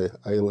broadcasts on the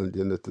island.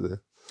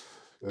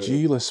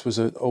 G-list was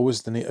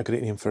always a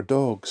great name for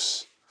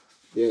dogs.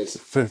 Yes.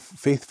 For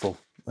Faithful.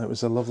 That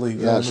was a lovely...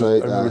 That's I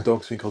right. remember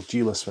dogs being called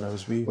G-list when I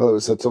was wee. Well, it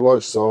was a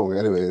Toulouse song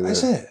anyway.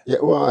 Is it? Yeah,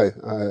 why?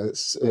 I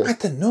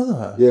didn't know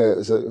that. Yeah, it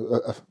was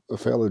a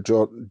fellow,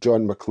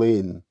 John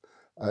McLean,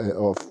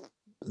 of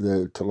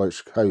the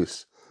Toulouse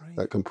House,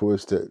 that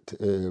composed it.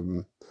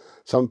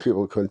 Some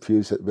people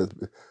confuse it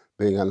with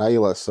being an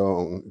Isla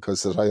song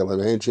because there's Isla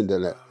mentioned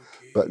in it. Okay.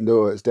 But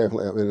no, it's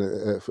definitely, I mean,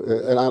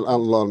 in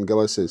Lauren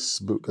Gillis's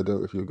book, I don't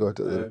know if you got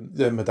it.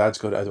 Yeah, my dad's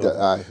got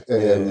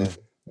it.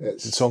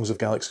 It's Songs of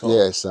Gaelic Scotland.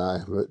 Yes,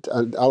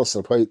 and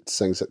Alistair White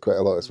sings it quite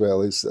a lot as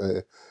well. It's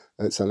a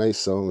nice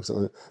song.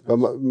 But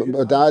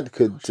my dad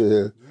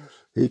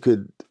he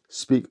could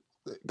speak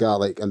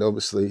Gaelic, and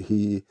obviously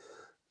he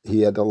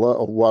had a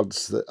lot of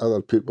words that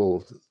other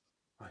people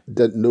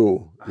didn't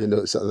know,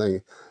 sort of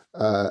thing.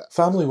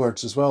 Family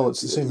words as well.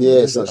 It's the same.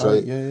 Yes, that's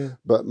right. Yeah.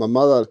 But my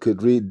mother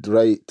could read,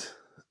 write,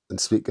 and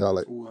speak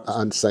Gaelic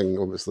and sing,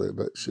 obviously.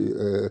 But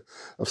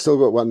I've still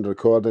got one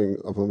recording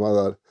of my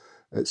mother.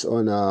 It's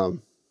on a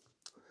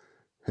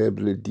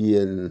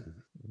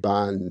Hebridean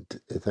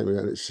band thing,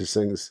 and she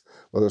sings.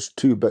 Well, there's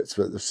two bits,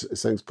 but she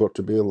sings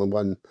Portobello in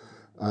one,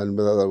 and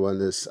the other one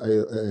is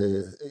Isle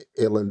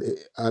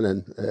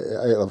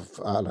of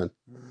Arran.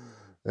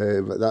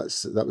 But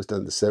that was done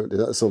in the 70s.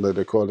 That's the only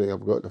recording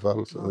I've got of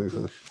her.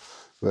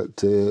 But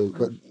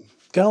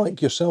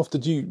Gaelic yourself,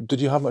 did you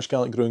have much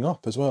Gaelic growing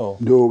up as well?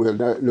 No,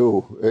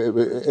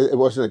 it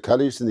wasn't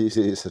encouraged in these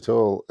days at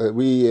all.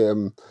 We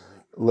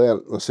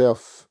learned,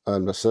 myself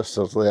and my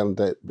sisters learned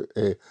it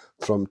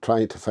from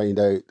trying to find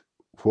out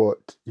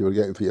what you were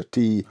getting for your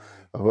tea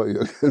or what you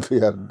were getting for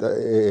your...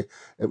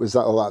 it was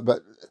that all that.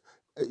 But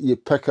you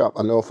pick up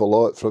an awful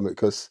lot from it,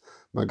 because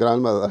my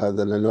grandmother had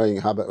an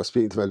annoying habit of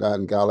speaking to my dad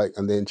in Gaelic,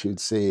 and then she would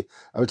say,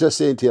 I was just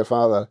saying to your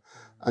father,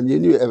 and you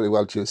knew every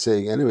word she was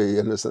saying anyway,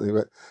 something.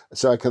 But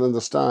so I can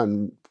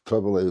understand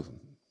probably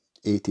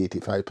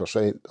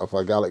 85% of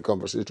a Gaelic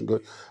conversation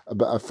going,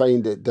 but I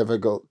find it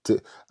difficult to.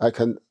 I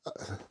can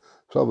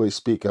probably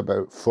speak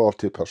about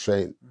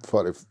 40%,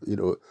 of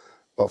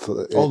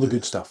all the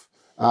good stuff.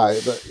 Aye,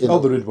 but all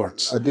the rude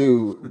words. I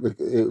do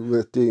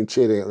with doing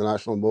training at the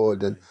National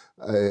Mode, and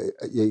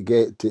you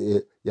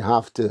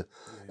have to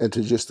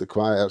introduce the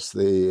choirs,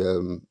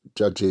 the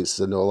judges,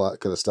 and all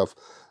that kind of stuff,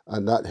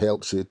 and that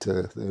helps you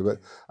to. But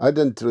I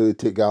didn't really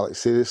take Gaelic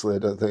seriously, I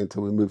don't think,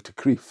 until we moved to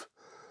Crieff.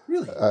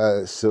 Really?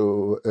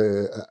 So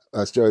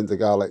I joined the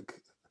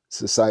Gaelic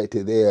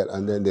Society there,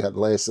 and then they had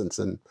lessons,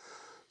 and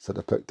sort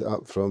of picked it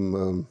up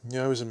from.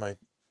 I was in my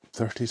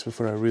 30s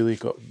before I really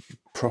got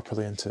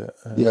properly into it.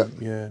 And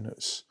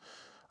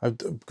I'm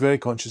very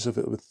conscious of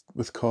it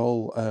with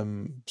Col.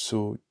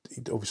 So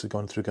he'd obviously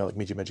gone through Gaelic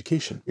medium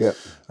education. Yeah,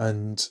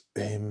 and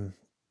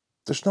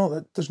there's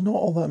not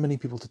all that many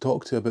people to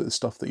talk to about the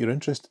stuff that you're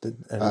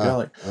interested in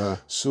Gaelic.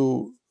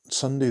 So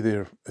Sunday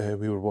there,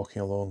 we were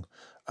walking along,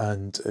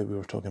 and we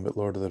were talking about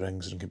Lord of the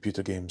Rings and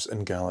computer games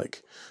in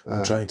Gaelic,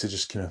 and trying to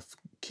just kind of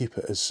keep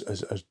it as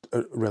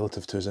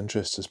relative to his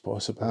interests as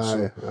possible.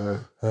 So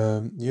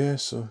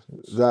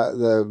that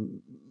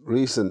the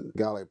recent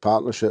Gaelic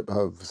partnership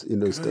that's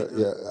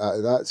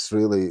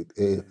really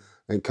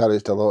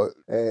encouraged a lot.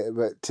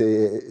 But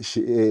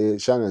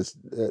Shannon's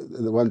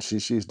the ones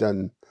she's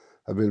done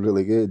have been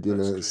really good,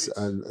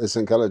 and it's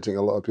encouraging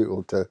a lot of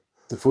people to.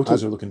 The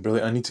photos are looking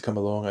brilliant. I need to come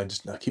along. I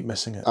keep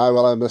missing it.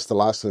 I missed the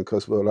last one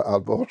because we were at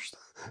Arbors.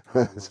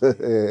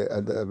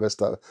 And I missed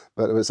that.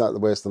 But it was at the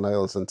Western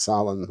Isles in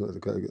Salon. It was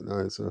quite good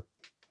now. So,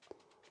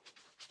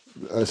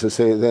 as I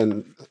say,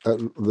 then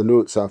the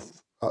notes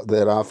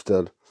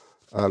thereafter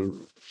are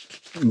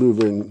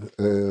moving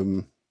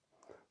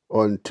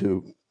on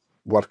to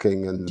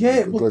working and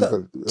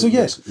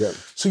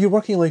So your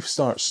working life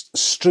starts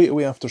straight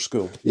away after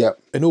school. Yeah,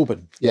 in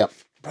Oban. Yeah.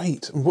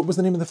 Right. And what was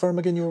the name of the firm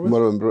again you were with?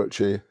 Murrow and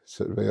Broochie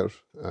surveyors.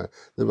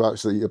 They've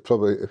actually, you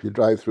probably, if you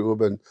drive through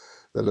Oban,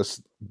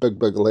 there's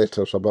big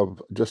letters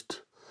above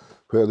just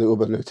where the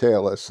Oban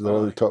Hotel is. They're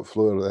on the top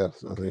floor there.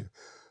 Okay.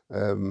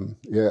 I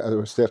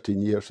was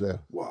 13 years there.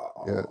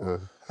 Wow. Yeah.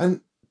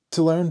 And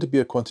to learn to be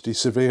a quantity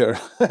surveyor,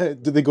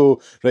 do they go,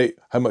 right,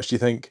 how much do you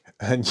think?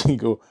 And you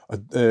go,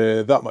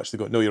 that much. They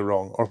go, no, you're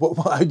wrong. Or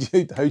how do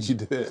you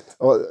do it?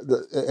 Well,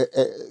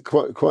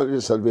 quantity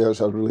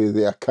surveyors are really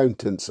the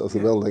accountants of the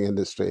building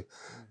industry.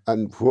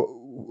 And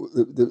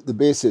the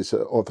basis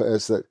of it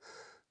is that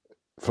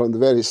from the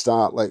very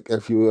start, like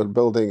if you were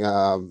building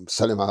a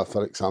cinema,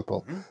 for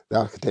example, the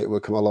architect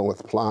would come along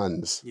with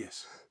plans.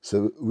 Yes.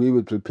 So we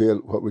would prepare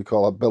what we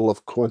call a bill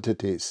of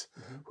quantities,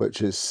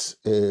 which is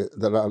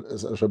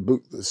there's a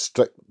book that's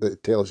strict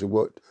that tells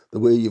you the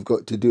way you've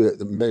got to do it,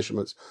 the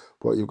measurements,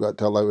 what you've got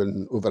to allow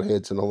in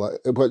overheads and all that,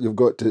 what you've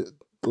got to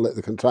let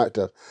the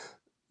contractor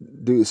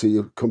do it. So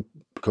you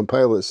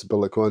compile this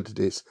bill of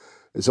quantities.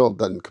 It's all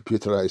done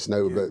computerised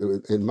now, but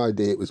in my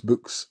day it was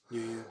books.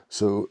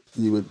 So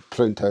you would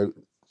print out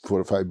 4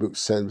 or 5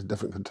 books, send to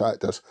different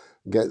contractors,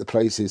 get the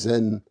prices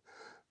in,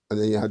 and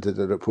then you had to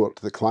report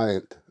to the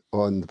client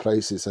on the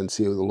prices and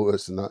see who the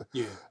lowest and that.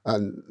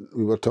 And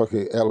we were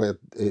talking earlier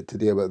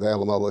today about the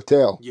Elm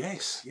Hotel.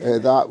 Yes.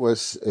 That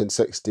was in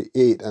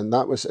 68, and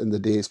that was in the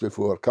days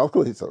before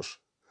calculators.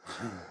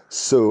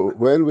 So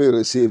when we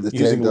received the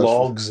using tenders,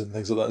 logs and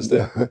things like that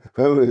still.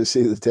 when we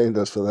received the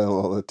tenders for the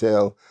Elm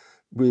Hotel,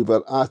 we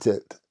were at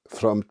it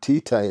from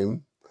tea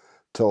time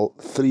till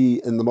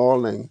 3 in the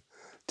morning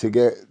to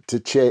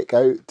check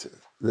out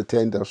the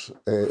tenders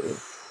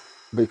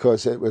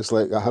because it was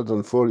like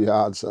 104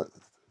 yards at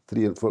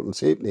 3 and 4 and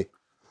Halfpenny.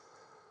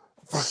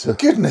 For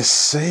goodness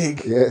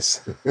sake!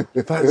 Yes,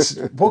 That's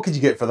what could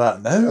you get for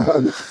that now?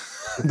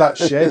 That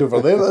shed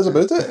over there, that's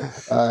about it.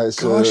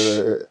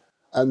 Gosh.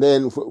 And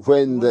then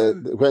when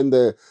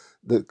the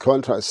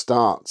contract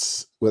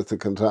starts with the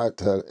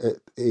contractor,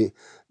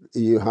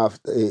 you have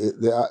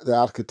the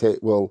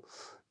architect will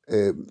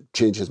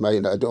change his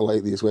mind. I don't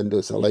like these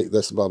windows. I like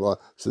this, blah blah.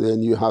 So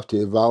then you have to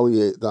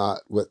evaluate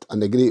that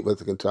and agree with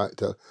the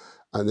contractor,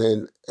 and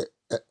then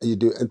you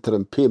do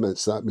interim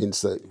payments. That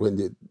means that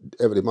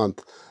every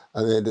month,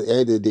 and then at the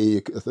end of the day,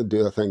 you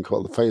do a thing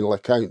called the final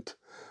account,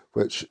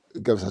 which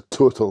gives a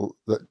total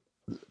that.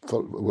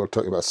 We're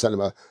talking about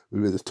cinema,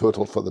 would be the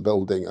total for the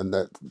building, and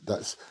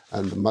that's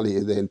the money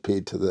is then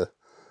paid to the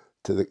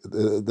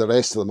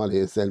rest of the money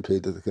is then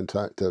paid to the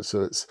contractor.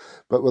 So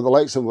but with the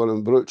likes of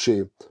Warren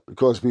Brucci,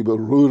 because we were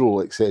rural,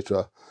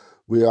 etc.,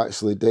 we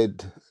actually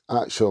did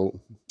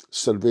actual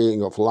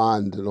surveying of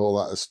land and all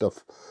that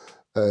stuff,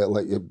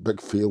 like your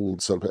big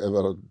fields or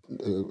whatever,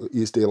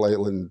 Eastdale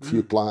Island,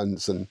 few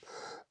plans and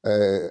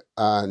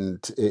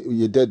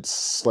you did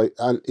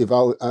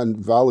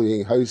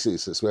valuing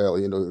houses as well,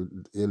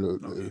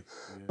 Okay.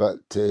 But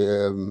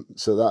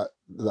so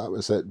that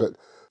was it. But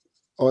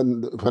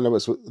when I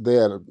was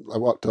there, I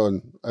worked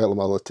on Elm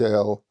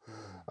Hotel,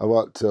 I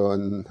worked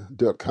on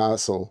Durt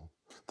Castle.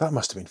 That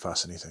must have been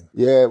fascinating.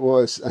 Yeah, it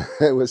was.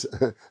 It was,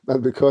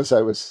 and because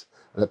I was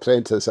an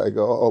apprentice, I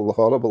got all the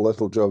horrible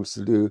little jobs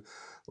to do,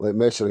 like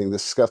measuring the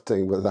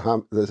skirting with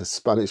the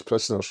Spanish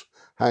prisoners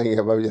hanging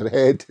above your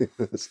head,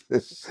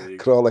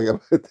 crawling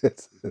about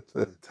it.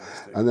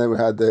 And then we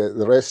had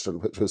the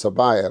restaurant, which was a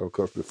buyer, of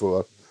course,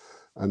 before,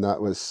 and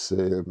that was,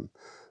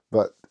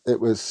 but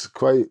it was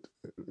quite,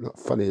 not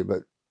funny,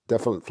 but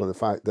different from the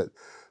fact that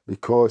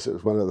because it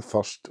was one of the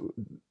first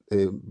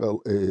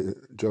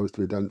jobs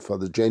to be done for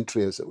the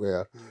gentry, as it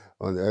were,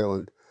 on the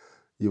island,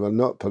 you were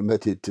not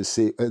permitted to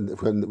say,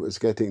 when it was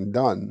getting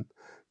done,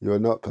 you were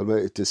not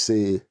permitted to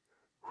say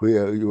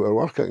where you were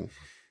working.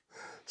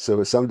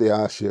 So if somebody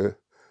asked you,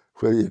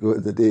 where you go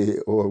in the day,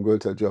 I'm going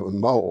to a job in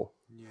Mull.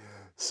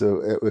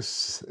 So it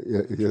was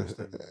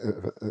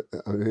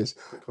amazing.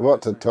 I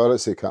worked in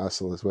Torresey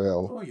Castle as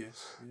well. Oh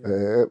yes.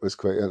 It was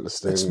quite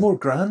interesting. It's more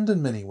grand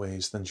in many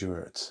ways than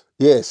Duart.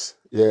 Yes,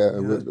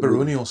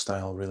 baronial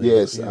style, really.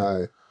 Yes,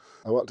 I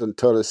worked in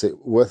Torresey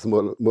with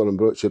Moran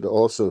Broche, but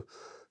also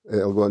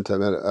I'll go into a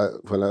minute.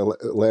 When I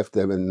left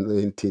them in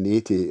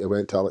 1980, I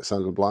went to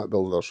Alexander Black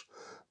Builders,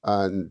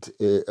 and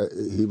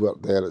he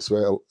worked there as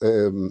well.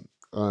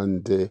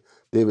 And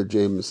David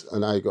James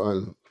and I got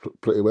on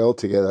pretty well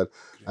together.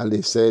 And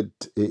he said,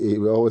 he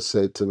always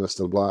said to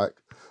Mr. Black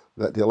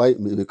that he liked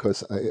me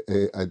because I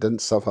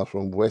didn't suffer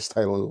from West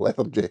Highland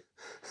lethargy.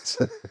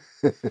 So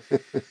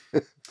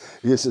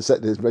he used to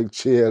sit in his big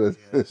chair. And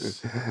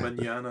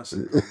Manana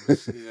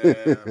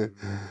syndrome.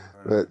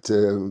 But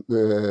so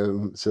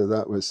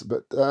that was.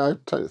 But I'm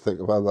trying to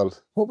think of other.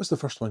 What was the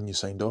first one you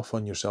signed off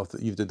on yourself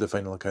that you did the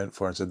final account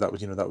for and said that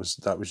was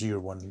your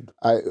one?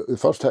 The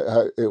first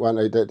one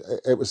I did,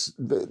 it was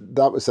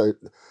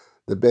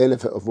the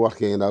benefit of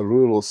working in a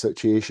rural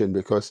situation,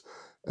 because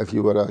if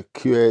you were a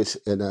QS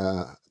in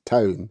a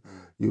town,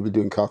 you'd be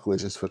doing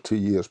calculations for 2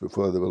 years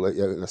before they will let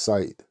you out on a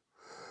site.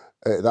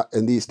 That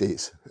in these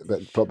days,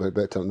 but probably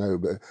better now.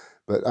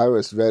 But I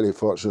was very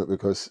fortunate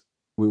because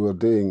we were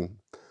doing,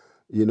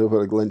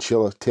 where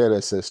Glenshilla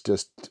Terrace is,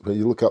 just when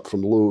you look up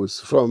from Lowe's,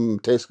 from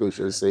Tesco,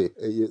 should I say,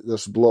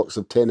 there's blocks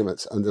of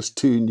tenements, and there's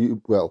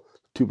two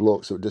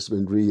blocks that have just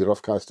been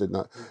rough casted. And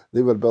that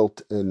they were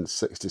built in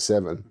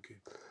 1967.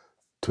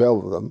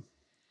 12 of them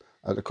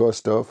at a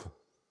cost of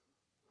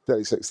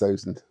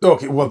 36,000.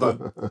 Okay, well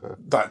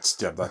that's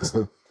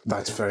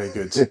very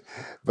good.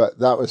 But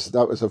that was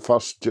the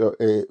first job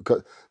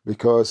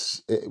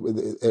because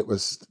it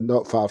was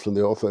not far from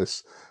the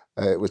office,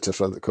 which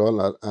is around the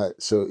corner.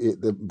 So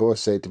the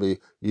boss said to me,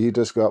 "You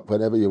just go up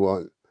whenever you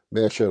want,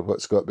 measure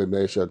what's got to be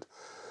measured."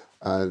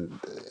 And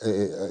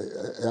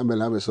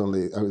I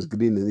was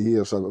green in the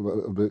ears,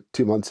 about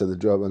 2 months of the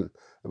job, and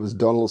it was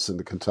Donaldson,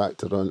 the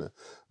contractor, on it.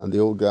 And the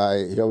old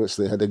guy, he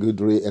obviously had a good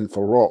rate in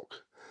for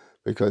rock,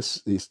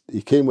 because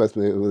he came with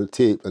me with a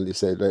tape and he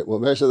said, "Right, we'll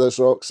measure this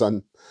rock,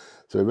 son."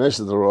 So he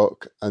measured the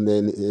rock, and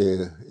then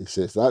he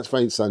says, "That's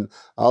fine, son.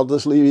 I'll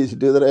just leave you to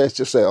do the rest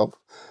yourself."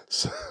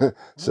 So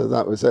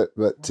that was it.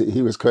 But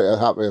he was quite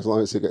happy as long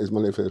as he got his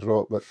money for his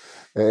rock. But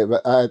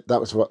that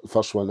was the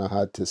first one I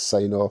had to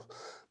sign off.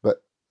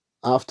 But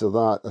after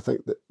that, I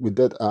think that we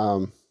did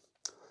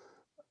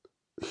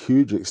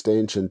huge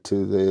extension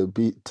to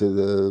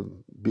the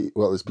it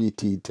was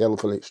BT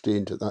telephone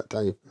exchange at that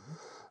time,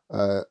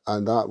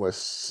 and that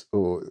was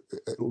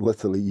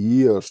literally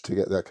years to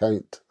get the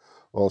account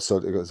all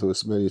sorted. Because there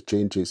was many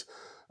changes,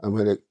 and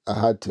when I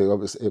had to,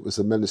 obviously, it was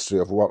the Ministry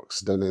of Works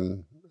down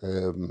in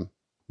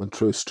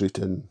Montrose Street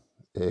in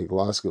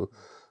Glasgow,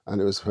 and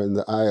it was when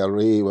the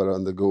IRA were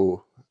on the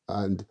go,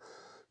 and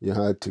you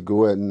had to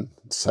go in,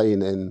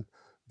 sign in,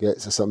 get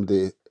to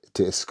somebody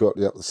to escort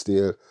you up the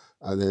stair,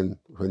 and then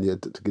when you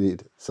had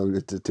agreed,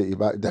 somebody to take you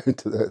back down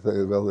to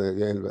the building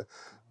again. But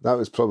that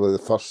was probably the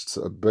first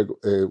sort of big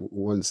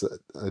ones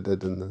that I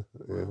did in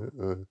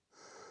the.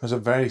 It was a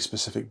very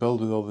specific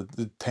build with all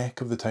the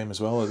tech of the time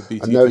as well. The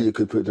BT and now thing. you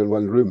could put it in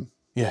one room.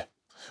 Yeah.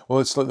 Well,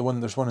 it's like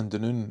there's one in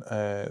Dunoon.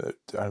 I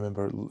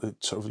remember it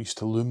sort of used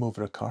to loom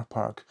over a car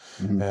park,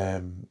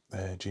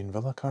 Jean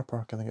Villa car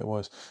park, I think it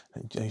was.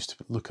 And I used to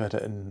look at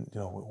it and,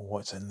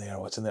 what's in there,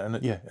 and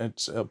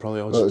it's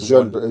probably all Well, just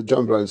it's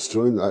John Brown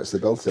Strone that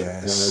actually built it.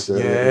 Yes,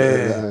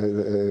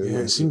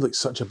 yeah. It seemed like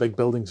such a big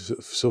building,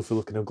 so full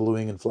of kind of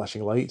glowing and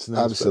flashing lights. And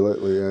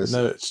absolutely, yes.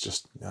 Now it's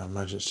just, I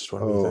imagine it's just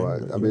one wee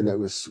thing. I mean, it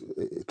was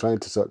trying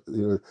to sort.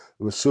 There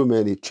were so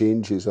many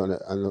changes on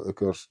it, and of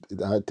course,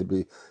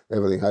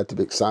 everything had to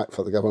be exact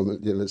for the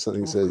government.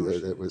 Something said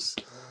it was.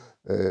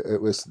 It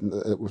was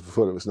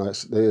before it was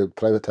nice. They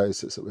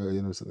privatised it,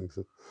 something.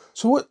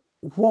 So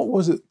what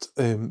was it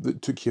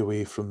that took you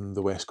away from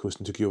the West Coast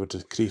and took you over to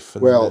Crieff?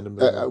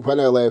 When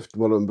I left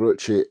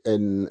Mullinbrookshire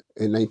in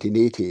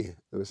 1980,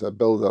 there was a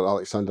builder,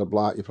 Alexander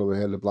Black. You probably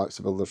heard of Black's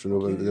the builders from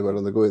over. They were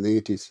on the go in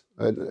the 80s.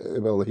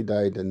 Well, he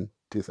died in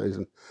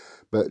 2000,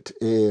 but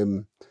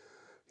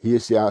he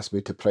used to ask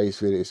me to price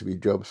various wee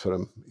jobs for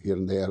him here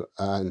and there,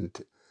 and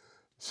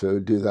so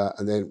do that.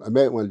 And then I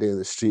met one day in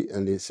the street,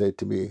 and he said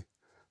to me,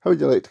 "How would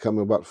you like to come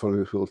and work for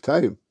me full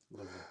time?"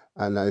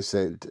 And I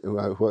said,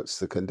 "Well, what's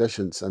the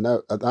conditions?" And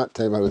at that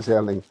time, I was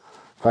earning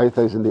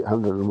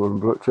 5,800 in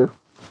Mullinbrookshire.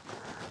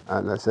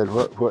 And I said,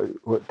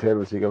 what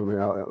terms are you giving me,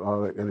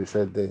 Alec? And he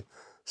said,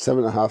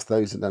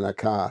 7,500 in a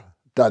car,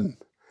 done.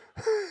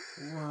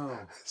 Wow.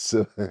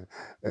 So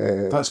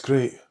that's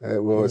great.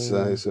 It was.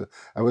 So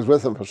I was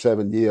with him for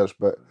 7 years,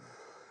 but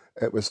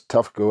it was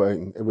tough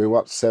going. We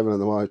worked 7 in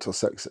the morning till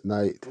 6 at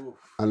night. Oof.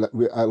 And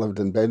I lived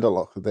in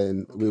Benderloch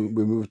then. Okay.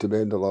 We moved to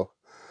Benderloch.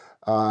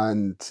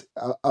 And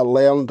I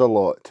learned a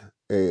lot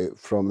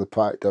from the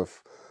fact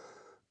of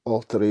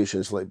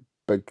alterations, like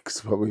big,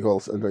 what we call,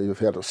 you've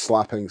heard of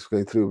slappings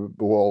going through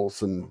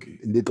walls and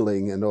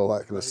needling and all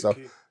that kind of stuff,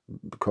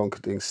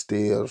 concreting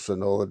stairs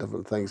and all the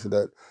different things like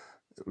that,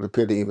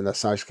 repairing even a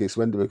sash case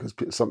window, because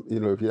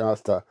if you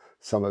asked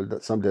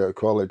somebody at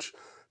college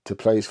to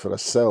price for a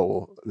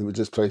sill, they would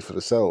just price for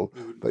a sill,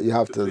 but you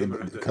have to,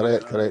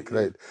 correct.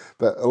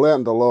 But I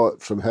learned a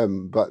lot from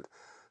him, but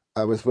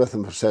I was with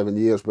him for 7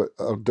 years, but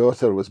our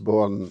daughter was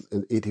born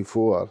in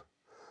 84,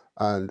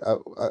 and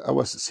I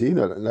wasn't seeing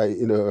her at night.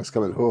 I was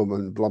coming home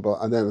and blah, blah.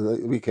 And then on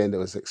the weekend I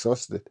was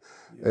exhausted.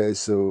 Yeah.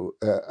 So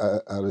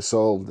I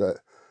resolved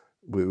that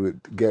we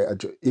would get a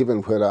job,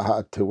 even where I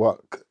had to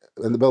work.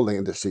 In the building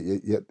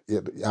industry, you're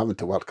having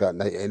to work at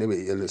night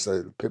anyway, it's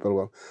like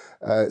paperwork.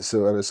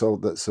 So I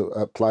resolved that. So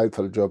I applied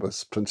for a job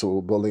as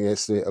principal building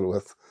estimator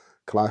with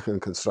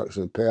Clachan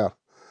Construction in Perth.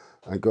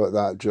 I got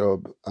that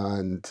job,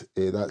 and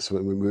that's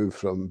when we moved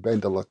from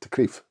Benderloch to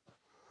Crieff.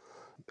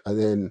 And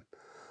then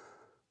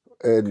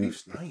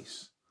Crieff's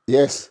nice.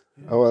 Yes.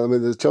 Yeah. Oh, well, I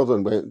mean, the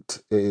children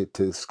went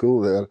to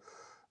school there,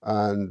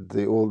 and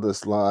the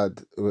oldest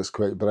lad was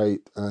quite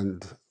bright,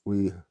 and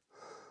we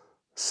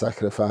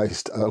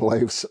sacrificed our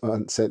lives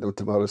and sent him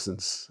to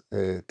Morrison's,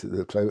 to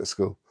the private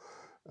school,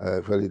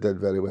 where he did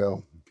very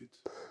well.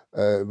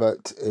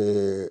 But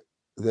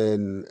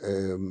then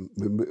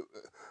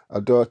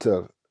our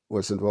daughter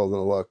was involved in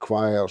a lot of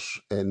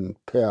choirs in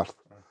Perth.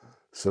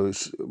 So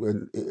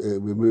when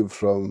we moved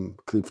from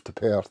Crieff to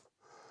Perth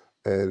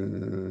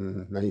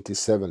in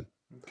 97.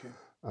 Okay.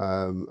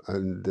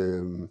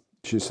 And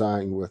she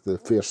sang with the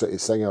Fair City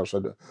Singers.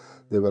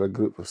 They were a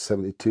group of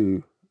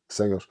 72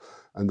 singers,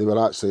 and they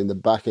were actually in the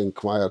backing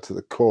choir to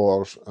the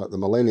chorus at the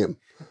Millennium.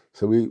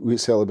 So we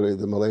celebrated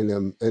the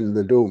Millennium in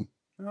the Dome.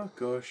 Oh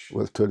gosh!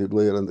 With Tony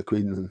Blair and the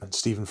Queen and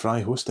Stephen Fry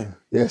hosting.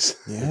 Yes.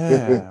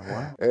 Yeah.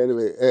 Wow.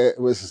 Anyway, it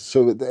was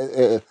so.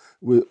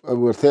 We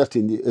were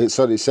 17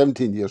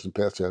 years in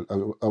Perth.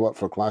 I worked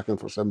for Clachan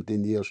for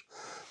 17 years,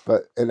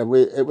 but in a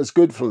way, it was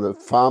good from the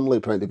family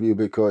point of view,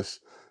 because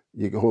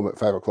you go home at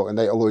 5 o'clock at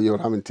night. Although you were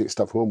having to take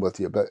stuff home with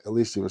you, but at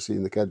least you were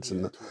seeing the kids.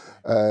 Yeah,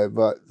 and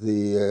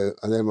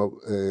and then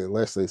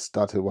Leslie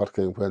started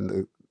working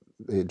when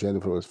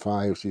Jennifer was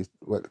 5. She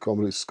went to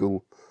comedy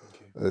school.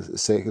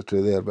 As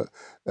secretary there, but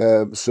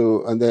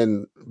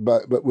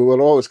we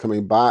were always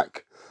coming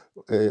back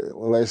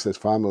Leslie's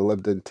family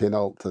lived in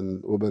Tainault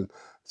and Oban,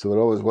 so we're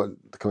always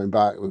coming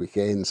back with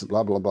weekends,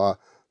 blah, blah, blah.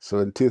 So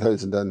in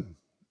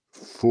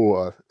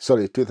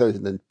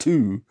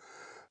 2002,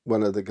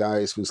 one of the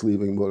guys was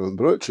leaving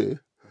Moranbrookshire,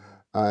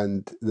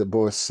 and the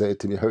boss said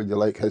to me, "How do you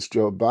like his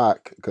job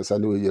back? Because I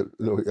know you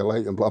know what you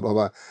like," and blah, blah,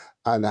 blah.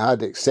 And I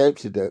had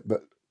accepted it,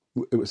 but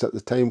it was at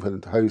the time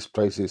when house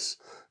prices,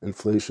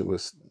 inflation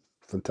was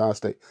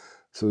fantastic.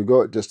 So we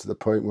got just to the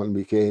point one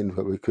weekend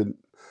where we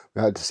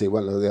had to say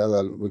one or the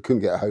other. We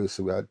couldn't get a house,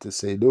 so we had to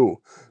say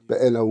no.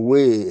 But in a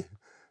way,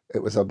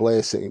 it was a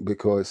blessing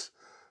because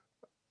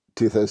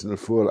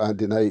 2004,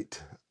 Andy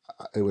Knight,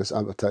 it was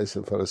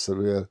advertising for a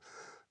surveyor,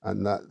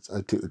 and that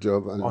I took the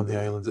job. And On the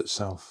island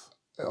itself?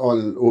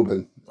 On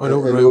Oban. On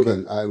Oban, in right,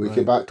 Oban. okay. We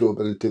came back to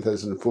Oban in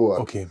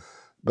 2004. Okay.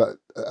 But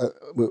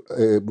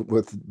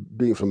with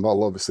being from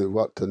Mull, obviously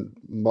worked in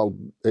Mull,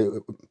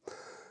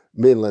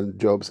 mainland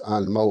jobs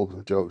and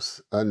Mull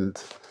jobs. And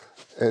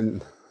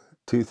in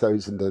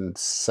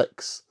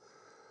 2006,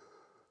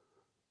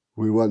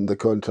 we won the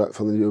contract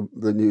for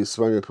the new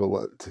swimming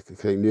pool at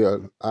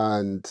Kinnear.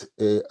 And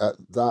at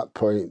that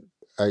point,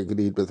 I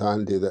agreed with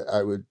Andy that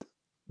I would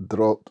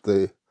drop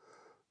the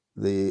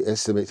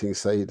estimating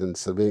side and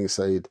surveying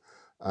side,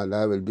 and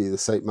I would be the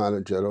site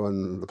manager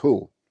on the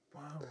pool.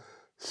 Wow.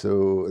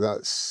 So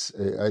that's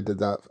I did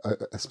that.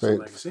 I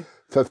spent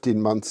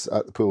 15 months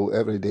at the pool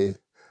every day,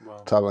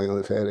 travelling on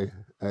the ferry.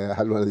 I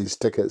had one of these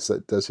tickets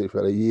that does it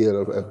for a year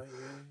or whatever,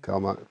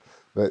 Calmac.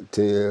 But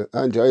I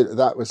enjoyed it.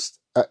 That was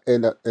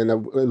in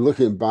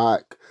looking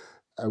back,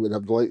 I would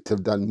have liked to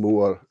have done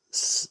more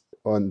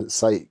on the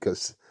site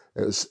because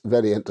it was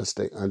very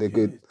interesting and a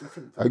good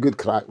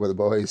crack with the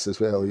boys as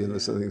well. You know,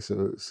 something.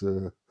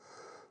 So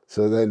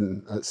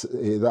then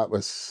that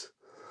was.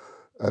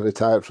 I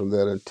retired from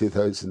there in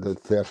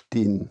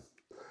 2013,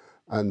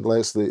 and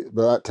Leslie.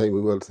 By that time,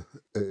 we were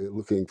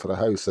looking for a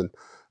house, and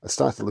I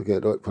started looking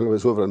at when I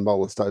was over in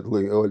Mull. I started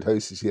looking at old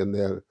houses here and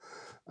there,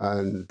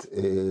 and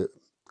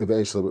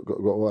eventually we got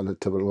one in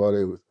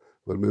Tiverwarry.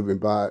 We're moving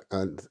back,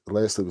 and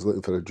Leslie was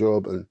looking for a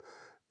job, and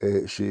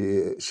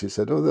she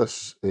said, "Oh,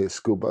 there's a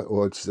school bus."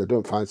 Oh, she said, "I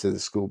don't fancy the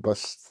school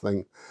bus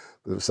thing."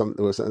 There was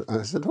something.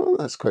 And I said, "Oh,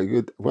 that's quite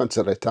good. Once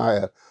I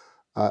retire,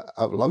 I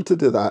would love to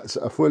do that."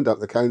 So I phoned up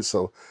the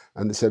council,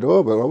 and they said,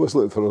 "Oh, we're always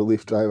looking for a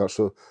relief driver,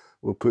 so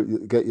we'll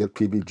get your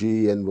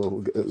PBG, and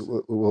we'll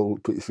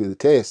put you through the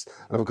test."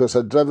 And of course,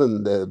 I'd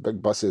driven the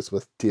big buses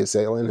with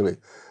TSL anyway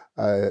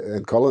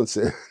in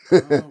Colonsay,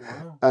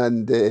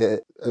 and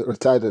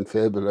retired in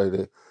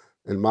February.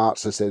 In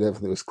March, I said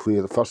everything was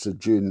clear. The 1st of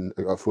June,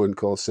 I got a phone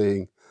call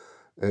saying,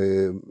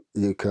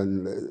 you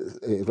can,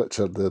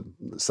 Richard, the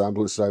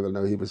ambulance driver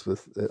now, he was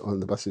with on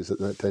the buses at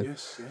that time.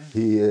 Yes, yeah.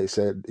 He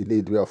said he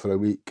needed me off for a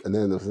week, and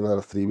then there was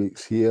another 3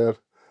 weeks here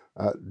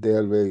at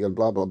Derwig and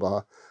blah, blah,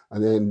 blah.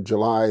 And then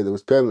July, there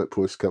was permanent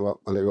posts come up,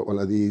 and I got one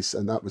of these,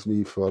 and that was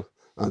me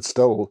and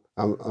still,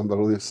 I'm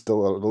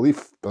still a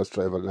relief bus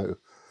driver now.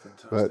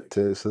 Fantastic. But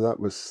so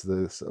that was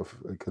the sort of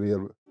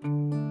career.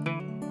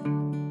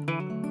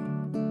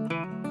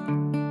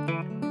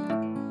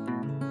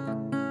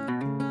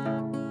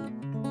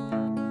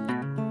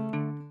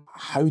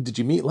 How did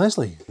you meet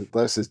Leslie?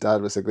 Leslie's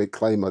dad was a great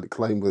climber. He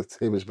climbed with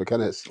Hamish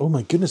McInnes. Oh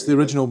my goodness, the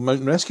original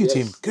mountain rescue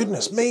team.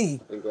 Goodness me.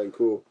 In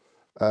Glencoe.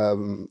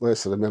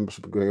 Leslie remembers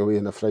going away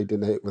on a Friday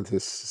night with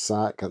his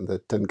sack and the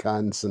tin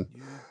cans and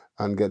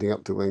getting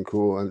up to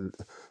Glencoe. And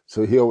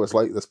so he always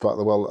liked this part of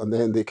the world. And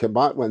then they came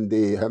back one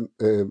day,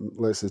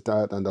 Leslie's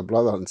dad and her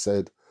brother, and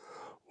said,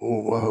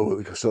 "Oh, wow,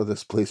 we saw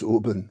this place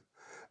open.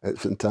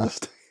 It's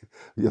fantastic.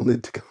 You'll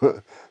need to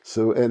come."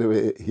 So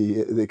anyway,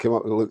 they came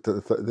up and looked at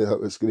they thought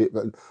it was great.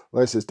 But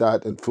Leslie's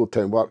dad, in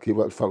full-time work, he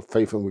worked for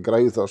Fife and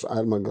McGrouthers,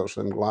 Ironmongers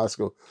in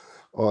Glasgow,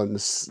 on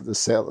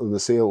the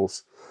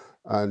sales.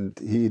 And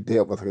he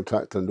dealt with a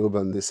contractor in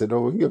Oban, and they said,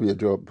 "Oh, we can give you a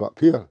job up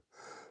here."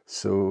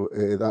 So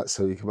that's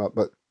how he came up.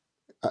 But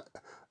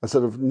I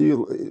sort of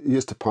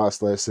used to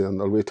pass Leslie on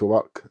their way to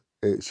work.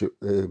 She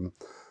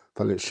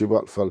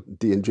worked for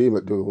D&G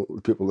McDougall,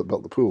 the people that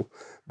built the pool.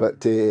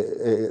 But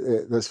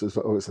this was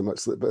obviously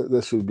but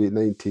this would be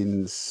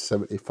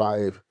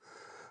 1975.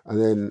 And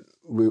then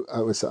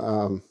I was at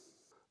an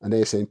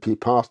SNP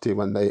party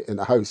one night in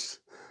a house,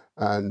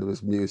 and there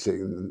was music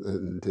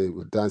and they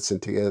were dancing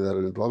together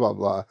and blah, blah,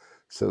 blah.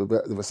 So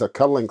there was a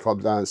curling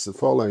club dance the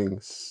following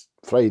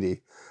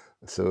Friday.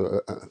 So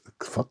I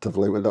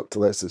furtively went up to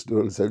Leslie's door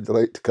and said, "Would you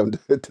like to come to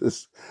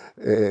this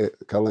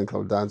curling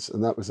club dance?"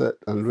 And that was it.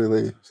 And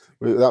really,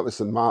 that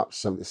was in March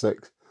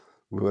 76.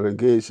 We were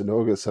engaged in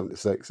August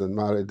 76 and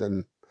married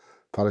in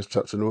Parish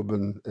Church in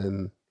Oban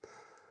in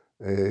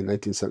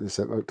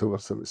 1977, October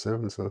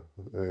 77. So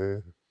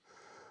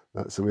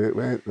that's the way it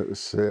went. It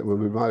was we've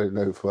been married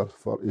now for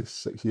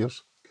 46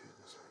 years.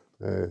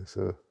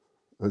 So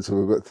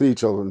we've got 3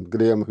 children.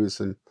 Graham, who's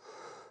in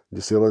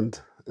New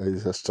Zealand,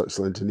 he's a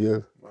structural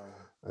engineer.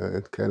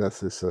 And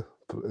Kenneth is a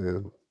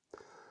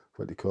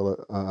what do you call it?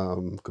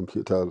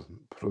 Computer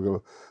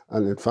programmer.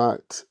 And in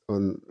fact,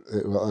 and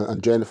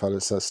Jennifer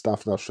is a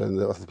staff nurse in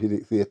the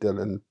orthopaedic theatre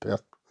in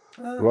Perth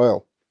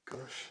Royal.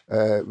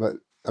 But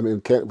I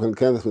mean, when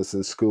Kenneth was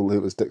in school, he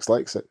was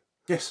dyslexic.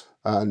 Yes.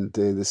 And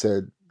they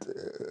said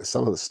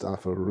some of the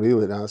staff were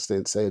really nasty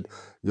and said,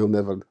 "You'll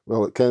never."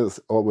 Well, Kenneth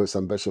always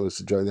ambition was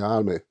to join the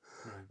army,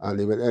 and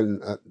he went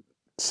in at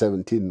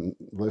 17.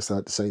 Leslie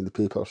had to sign the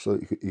paper so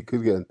he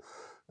could get in,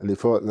 and he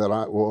fought in the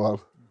Iraq War,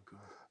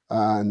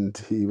 and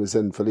he was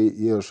in for 8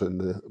 years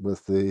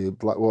with the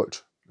Black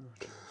Watch.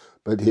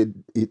 But he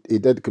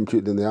did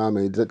compute in the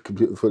army. He did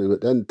compute before he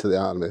went into the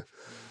army.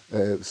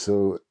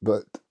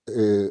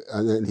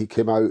 And then he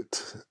came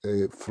out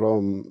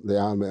from the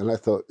army, and I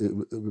thought it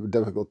would be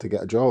difficult to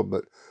get a job,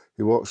 but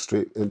he walked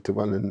straight into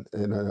one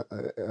in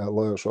a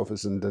lawyer's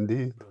office in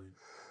Dundee.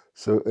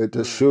 So it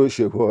just shows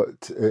you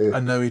what.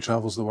 And now he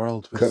travels the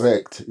world.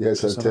 Correct. Yes,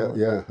 Fantastic.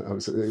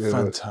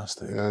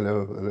 Yeah, I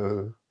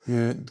know.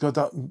 Yeah, God,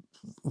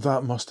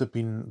 that must have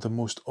been the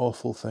most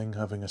awful thing,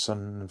 having a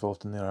son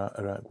involved in the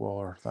Iraq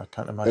War. I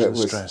can't imagine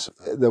the stress of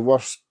that. The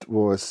worst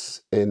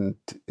was in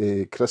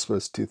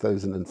Christmas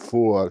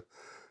 2004,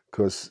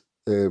 because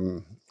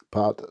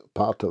part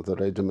of the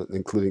regiment,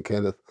 including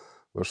Kenneth,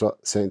 was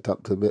sent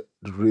up to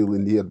really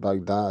near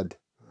Baghdad,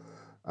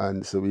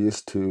 and so we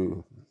used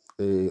to.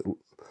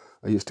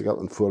 I used to get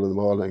up at 4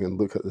 a.m. and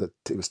look at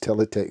it was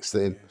teletext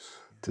then. Yes.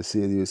 To see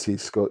you see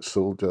Scotch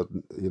soldier,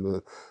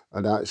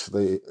 and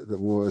actually there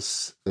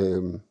was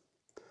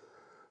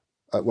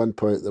at one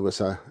point there was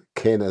a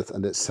Kenneth,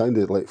 and it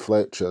sounded like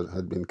Fletcher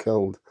had been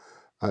killed,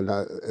 and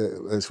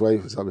his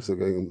wife was obviously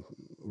going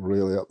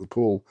really up the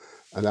pole,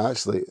 and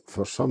actually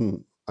for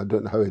some, I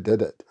don't know how he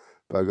did it,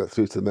 but I got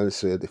through to the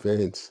Ministry of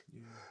Defence,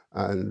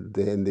 and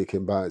then they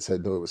came back and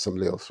said no, it was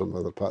somebody else from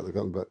another part of the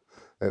country, but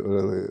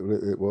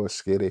it was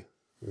scary.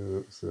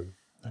 So.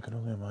 I can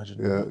only imagine.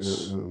 Yeah.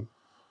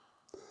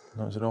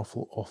 That was an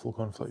awful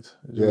conflict.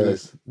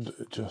 Yes.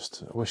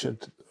 Just, I wish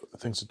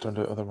things had turned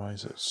out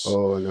otherwise. It's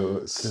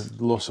the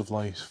loss of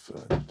life.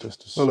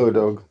 Hello,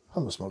 dog.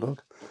 Hello, small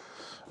dog.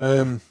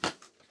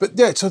 But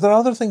yeah, so there are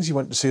other things you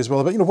want to say as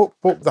well about,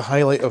 what the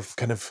highlight of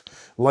kind of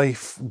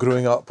life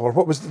growing up, or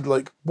what was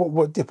like, what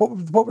were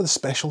the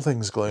special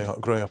things growing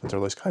up in their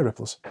lives? Hi,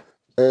 Ripples.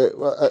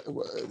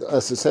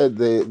 As I said,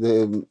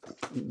 the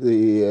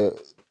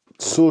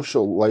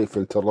social life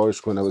in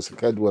Turloisk when I was a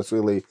kid was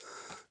really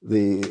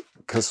the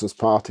Christmas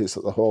parties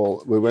at the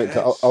hall. We went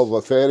to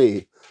Alva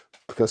Ferry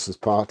Christmas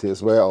party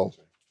as well,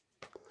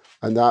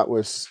 and that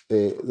was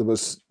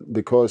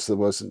because there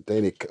wasn't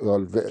any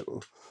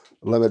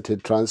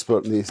limited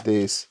transport in these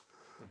days.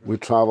 We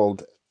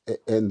travelled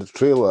in the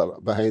trailer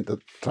behind the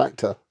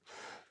tractor,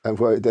 and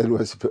what it did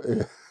was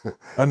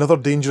another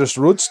dangerous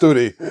road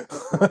story. You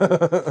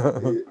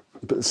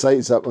put the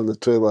sides up on the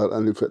trailer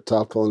and you put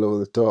tarpaulin over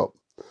the top,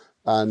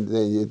 and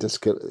then you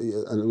just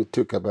and we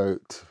took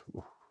about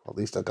at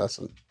least a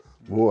dozen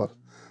more,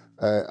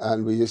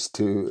 and we used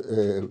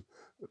to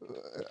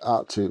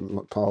Archie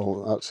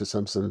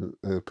Simpson,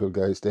 poor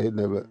guy's dead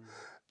now, but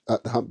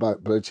at the Humpback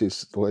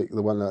Bridges, like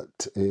the one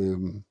at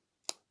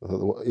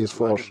Ace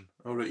Force.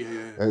 Oh right,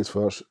 yeah. Ace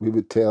Force, we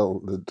would tell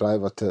the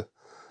driver to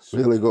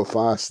really go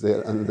fast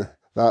there, and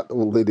that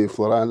old lady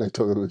Florana,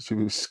 she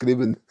was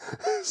screaming.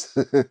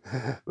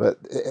 But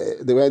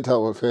they went to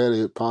a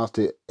ferry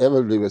party.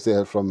 Everybody was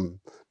there,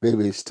 from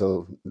babies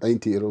till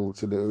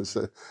 90-year-olds.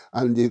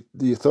 And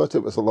you thought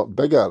it was a lot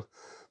bigger,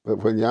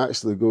 but when you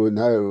actually go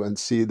now and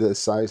see the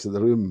size of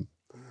the room,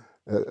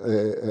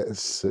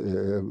 it's.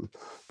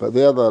 But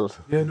the other.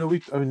 Yeah, no,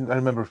 I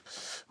remember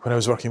when I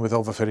was working with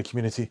Alva Ferry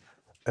Community,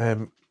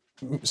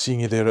 seeing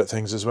you there at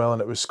things as well,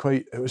 and it was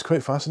quite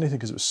fascinating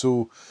because it was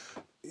so.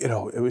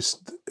 It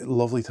was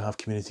lovely to have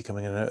community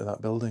coming in and out of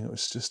that building. It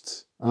was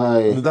just...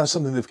 that's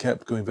something they've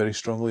kept going very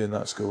strongly in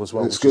that school as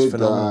well, it's good. Is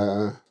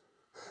phenomenal.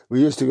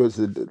 We used to go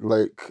to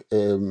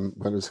when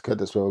I was a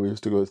kid as well, we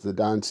used to go to the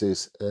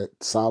dances at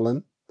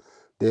Salin,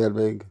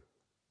 Dervig,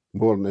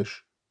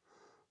 Mornish,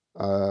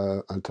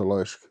 and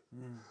Turloisk.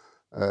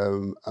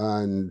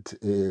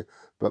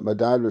 But my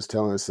dad was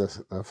telling us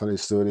a funny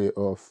story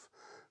of,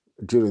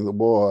 during the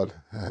war,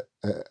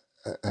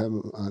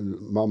 him and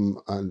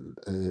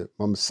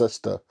Mum's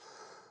sister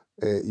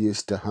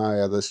used to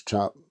hire this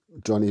chap,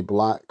 Johnny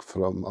Black,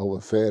 from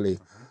Alva Ferry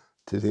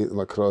to take them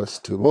across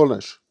to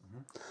Mornish.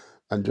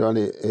 And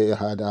Johnny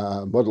had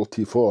a Model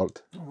T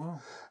Ford. Oh,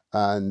 wow.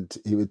 And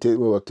he would take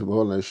them over to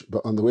Mornish,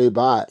 but on the way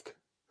back,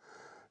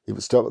 he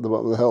would stop at the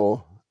bottom of the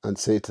hill and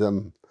say to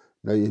them,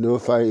 "Now,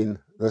 fine,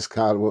 this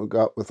car won't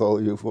go up with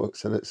all you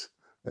folks, and it's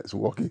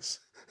walkies."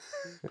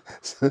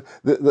 So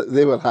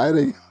they were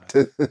hiring.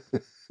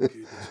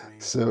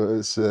 So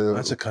it's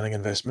that's a cunning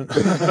investment. But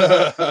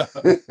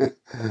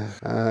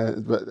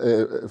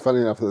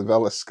funny enough, the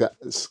Villa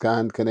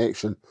Scan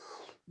connection,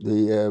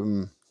 there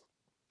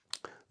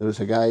was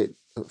a guy,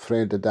 a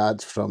friend of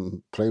Dad's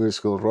from primary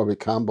school, Robbie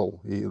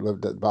Campbell. He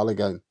lived at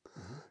Ballygown.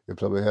 You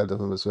probably heard of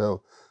him as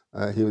well.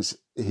 He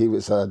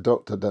was a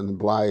doctor down in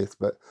Blythe,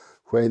 but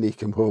when he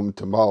came home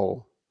to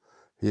Mull,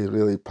 he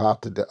really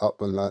parted it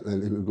up and that,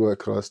 and he would go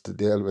across to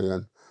Derby,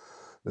 and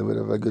they would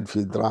have a good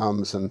few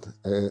drams, and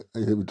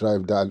he would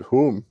drive Dad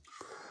home.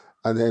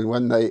 And then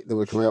one night they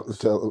were coming up the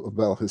toilet with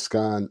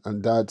Balchiscan,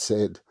 and Dad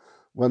said,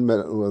 1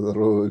 minute we're on the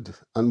road,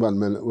 and 1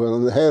 minute we're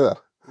on the heather.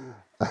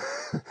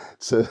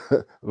 So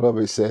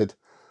Robbie said,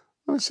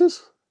 "Oh, it's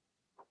just,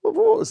 what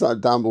was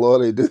that damn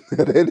lorry doing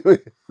there anyway?"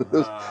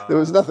 There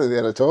was nothing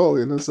there at all,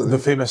 you know. So The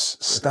famous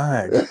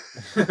stag.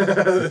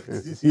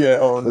 Yeah.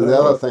 Oh no. the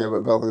other thing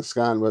about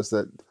Balchiscan was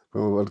that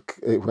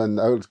when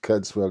our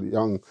kids were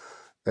young,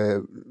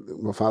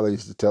 my father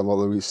used to tell me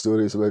all the wee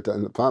stories about it,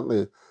 and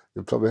apparently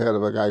you've probably heard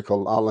of a guy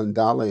called Alan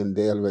Daly in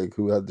Derwig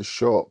who had the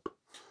shop.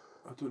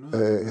 I don't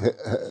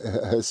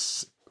know.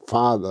 His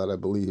father, I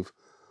believe,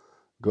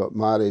 got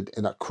married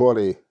in a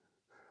quarry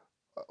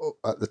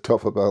at the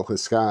top of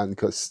Balchiscan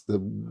because the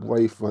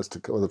wife or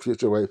the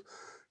future wife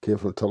came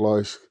from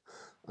Toulouse,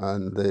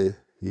 and the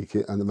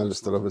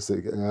minister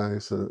obviously.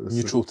 So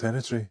Neutral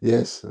territory.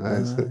 Yes.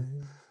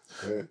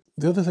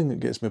 The other thing that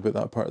gets me about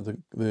that part of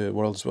the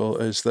world as well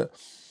is that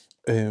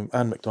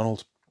Anne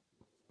MacDonald,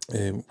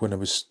 when I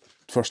was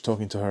first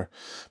talking to her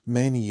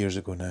many years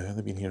ago now,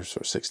 I've been here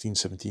sort of 16,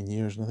 17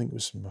 years, and I think it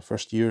was my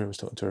first year I was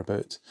talking to her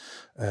about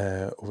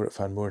over at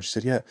Fanmore, and she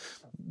said, yeah,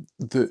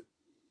 the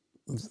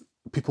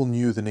people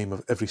knew the name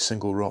of every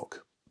single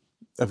rock,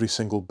 every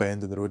single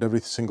bend in the road,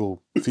 every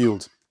single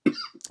field,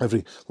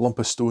 every lump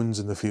of stones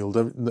in the field,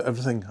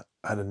 everything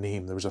had a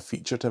name. There was a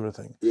feature to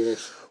everything.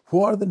 Yes.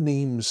 What are the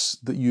names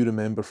that you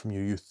remember from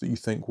your youth that you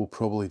think will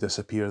probably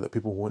disappear, that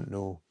people won't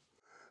know?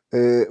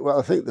 Well,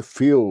 I think the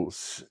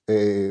fields.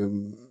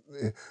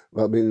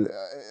 Well, I mean,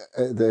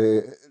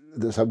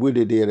 there's a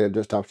wooded area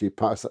just after you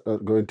pass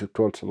going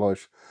towards the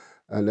lodge,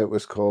 and it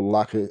was called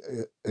Lac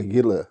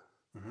Aguila.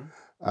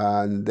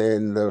 And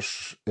then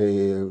there's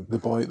the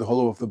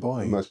Hollow of the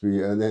Boy. Must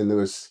be, and then there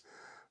was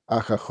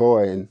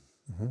Achachoin.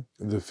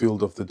 The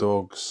Field of the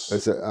Dogs.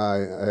 Is it?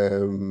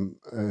 I'm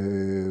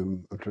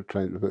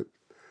trying to put.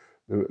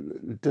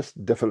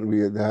 Just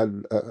differently. They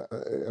had. I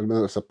remember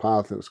there was a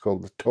path that was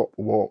called the Top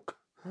Walk.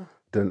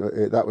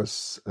 That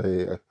was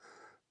you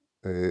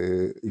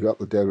go up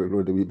the Derry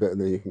Road a wee bit,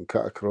 and then you can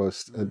cut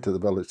across into the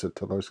village of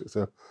Toulouse.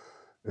 So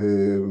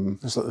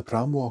it's like the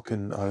pram walk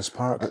in Aris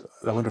Park.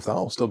 I wonder if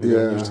that'll still be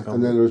there in years to come.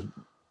 And then there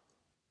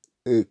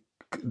was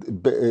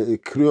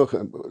Cruach,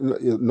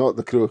 not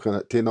the Cruach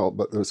at Tainall,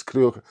 but there's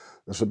Cruach.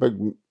 There's a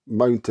big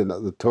mountain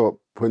at the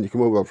top when you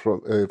come over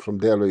from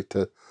Derry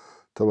to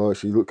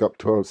Toulouse. You look up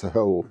towards the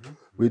hill.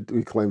 We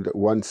climbed it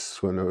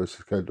once when I was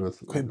kind of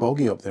quite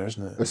boggy up there,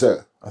 isn't it? Is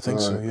it? I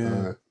think so.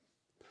 Yeah.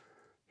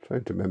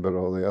 Trying to remember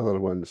all the other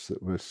ones.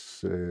 That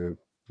was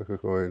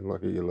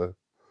Lucky Yellow.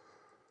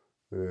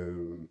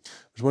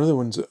 There's one of the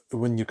ones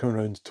when you're coming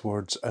around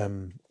towards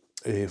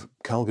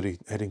Calgary,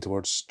 heading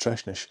towards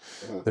Treshnish.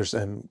 There's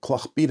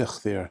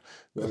Clachbirach there,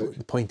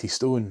 the pointy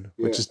stone,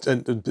 which is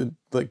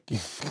like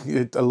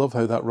I love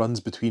how that runs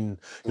between.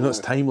 It's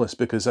timeless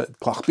because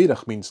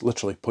Clachbirach means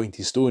literally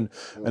pointy stone,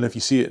 and if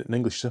you see it in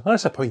English, you say, "Oh,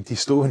 that's a pointy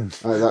stone."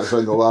 That's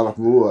on the Larach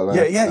Moor.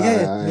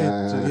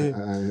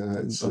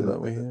 It's on that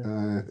way.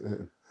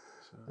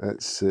 Yeah.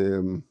 It's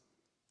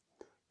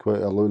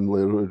quite a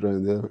lonely road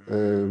around there.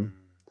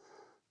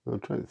 I'm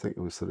trying to think,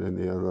 was there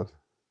any other?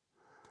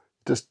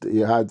 Just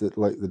you had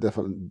the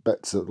different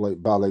bits of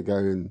like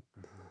Ballygown,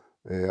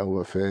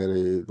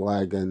 Overferry,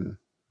 Lagan,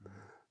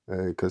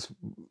 because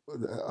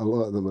a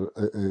lot of them are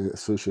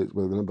associated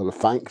with the number of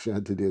fanks you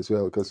had to do as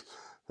well. Because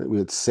I think we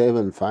had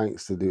 7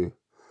 fanks to do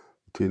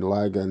between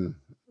Lagan.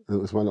 There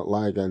was one at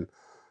Lagan,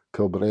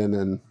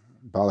 Kilbrennan,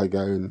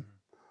 Ballygown,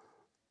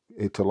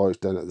 Toulouse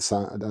down at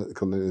the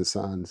Kilbrennan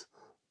Sands,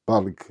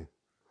 Burg,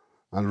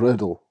 and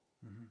Riddle.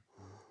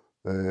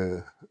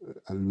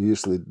 And we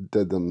usually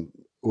did them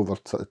over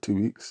 2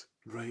 weeks.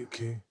 Right,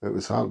 okay. It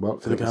was hard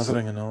work. For the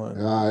gathering and all that.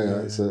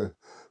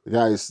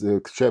 Yeah.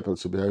 The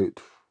shepherds would be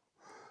out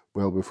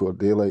well before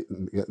daylight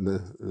and getting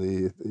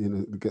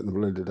getting them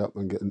rounded up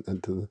and getting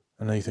into the.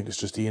 And now you think it's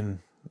just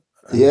Ian?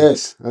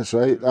 Yes, that's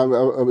right. I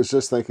was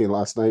just thinking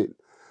last night,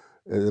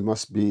 there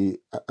must be,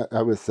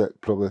 I would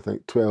probably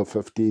think 12,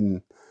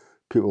 15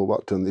 people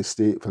worked on the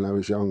estate when I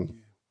was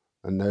young,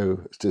 and now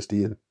it's just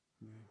Ian.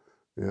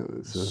 Yeah,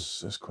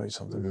 it's quite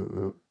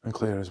something. And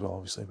Claire as well,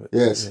 obviously. But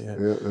yes.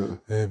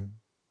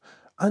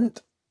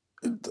 And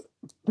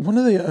one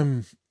of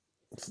the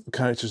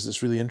characters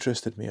that's really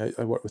interested me,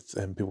 I work with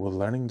people with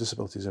learning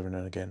disabilities every now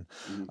and again.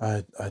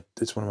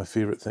 It's one of my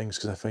favourite things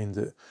because I find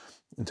that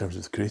in terms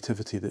of the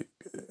creativity, that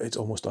it's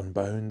almost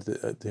unbound,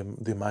 the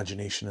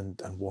imagination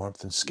and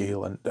warmth and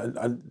scale and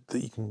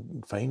that you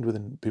can find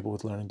within people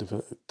with learning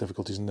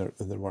difficulties in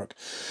their work.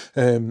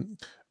 Do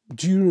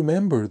you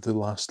remember the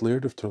last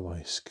Laird of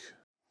Turloisk?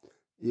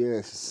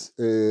 Yes,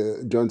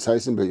 John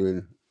Seisenberg, you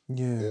mean?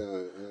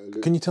 Yeah.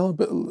 Can you tell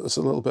us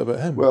a little bit about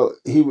him? Well,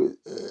 he was.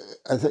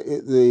 I think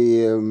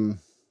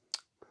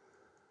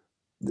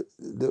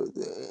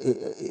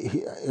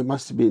it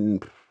must have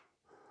been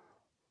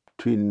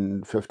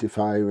between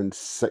 55 and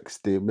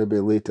 60, maybe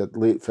late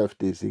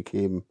 50s. He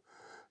came.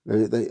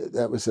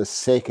 That was his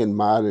second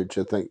marriage,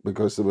 I think,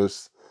 because there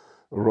was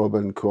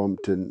Robin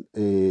Compton,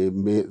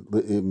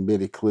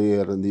 Mary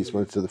Clare, and these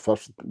ones to the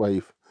first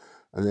wife.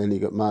 and then he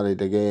got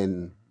married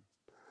again,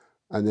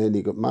 and then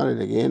he got married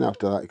again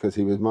after that because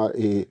he was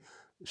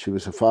she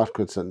was a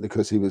Farquharson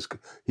because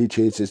he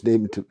changed his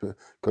name to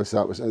because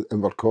that was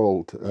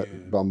Invercold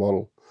at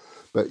Balmoral.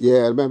 But yeah,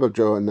 I remember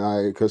John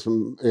because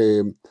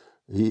he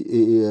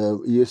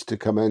used to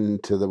come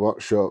into the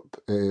workshop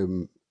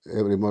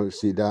every month to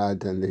see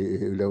Dad, and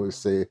he would always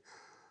say,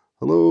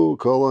 "Hello,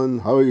 Colin.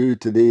 How are you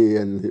today?"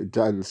 And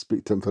Dad would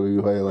speak to him for a wee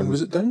while. And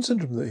was it Down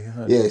syndrome that he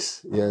had?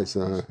 Yes.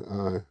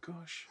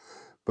 Gosh.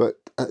 But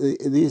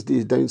these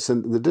days, Down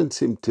syndrome, they didn't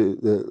seem to.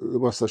 There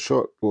was a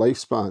short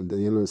lifespan,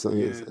 you know.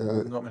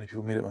 Something. Not many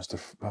people made it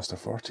past their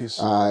 40s.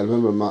 I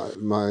remember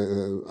my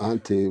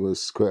auntie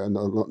was quite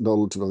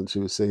knowledgeable, and she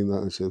was saying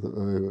that, and she thought,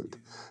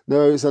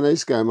 no, he was a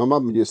nice guy. My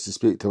mum used to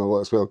speak to him a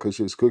lot as well because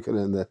she was cooking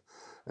in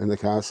the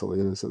castle,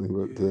 you know, something.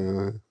 But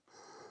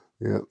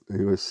yeah,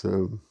 he was.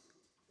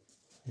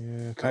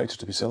 Character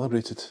to be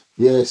celebrated.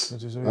 Yes,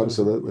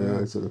 absolutely.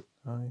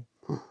 Aye.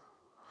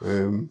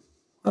 And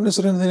is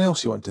there anything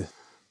else you want to?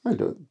 I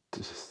don't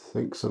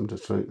think so. I'm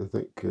just trying to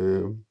think.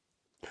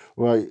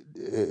 Well,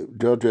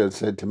 Georgia had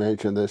said to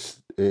mention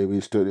this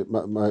wee story.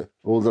 My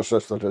older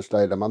sister just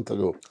died a month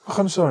ago. Oh,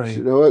 I'm sorry.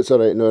 No, it's all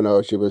right.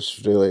 No, she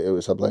was really, it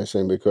was a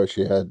blessing because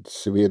she had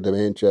severe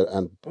dementia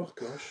and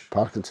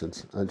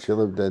Parkinson's, and she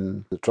lived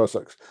in the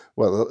Trossachs.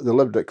 Well, they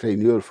lived at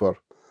Craigniur for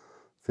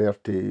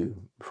 40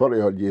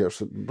 odd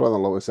years.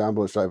 Brother-in-law was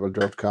ambulance driver,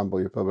 George Campbell,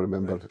 you probably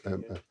remember.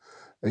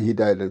 He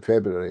died in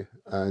February,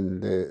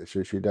 and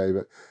so she died.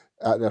 But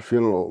at their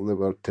funeral, they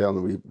were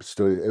telling me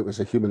stories. It was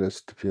a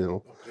humanist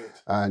funeral,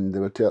 and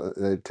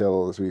they'd tell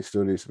all these wee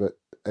stories. But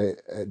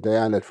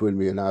Diane had phoned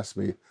me and asked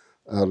me,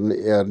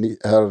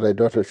 her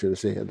daughter, should I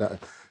say, if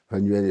I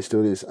knew any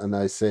stories, and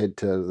I said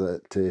to her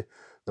that the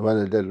one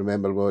I did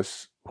remember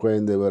was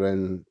when they were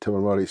in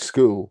Tobermory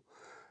School,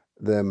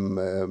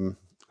 them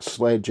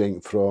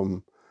sledging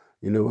from,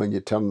 you know, when you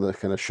turn the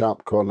kind of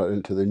sharp corner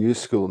into the new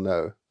school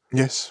now.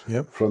 Yes,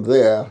 yep. From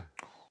there,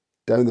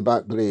 down the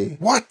back brae.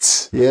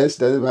 What? Yes,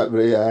 down the back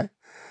brae, aye.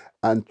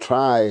 And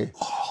try.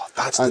 Oh,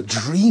 that's the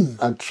dream.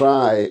 And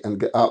try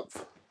and get up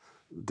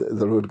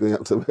the road going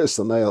up to the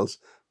Western Isles.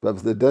 But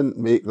if they didn't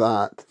make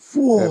that,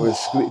 it was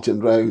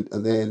screeching round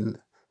and then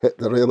hit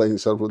the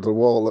railings or the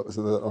wall that was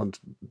on.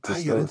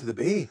 You're into the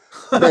bay.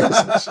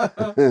 Yes.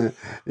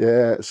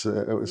 Yes,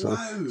 it was.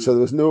 Wow. So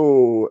there was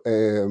no.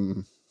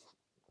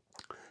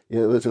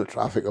 There was no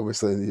traffic,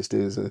 obviously, in these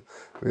days. It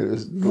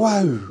was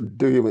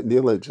Dougie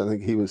McNeilage, I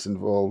think he was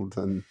involved,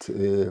 and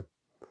there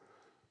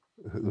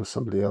was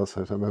somebody else.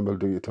 I remember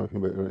Dougie talking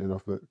about it right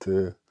enough, but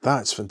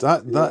that's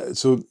fantastic.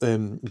 So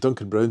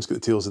Duncan Brown's got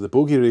the tales of the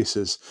bogey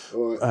races,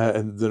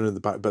 and they're in the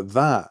back. But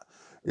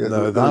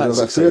that's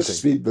exciting.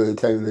 Speed by the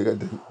time they got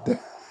to.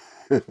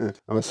 And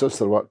my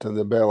sister worked in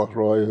the Bella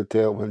Roy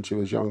Hotel when she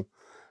was young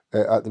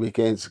at the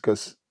weekends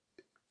because.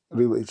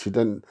 Really, she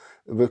didn't,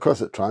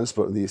 because of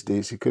transport these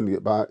days, she couldn't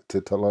get back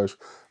to Tulloch,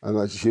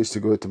 and she used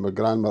to go to my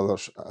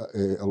grandmother's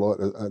a lot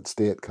and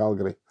stay at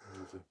Calgary,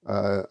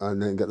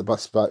 and then get the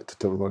bus back to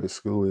Tobermory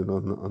School, you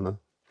know.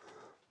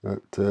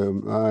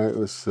 It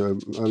was. I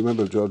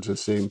remember George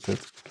was saying to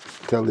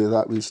tell you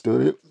that wee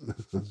story.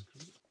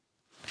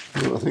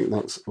 I think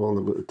that's all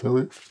I'm going to tell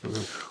you.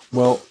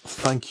 Well,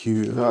 thank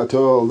you. Not at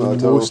all.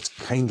 Most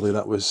kindly.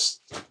 That was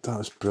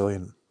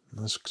brilliant.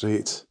 That's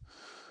great.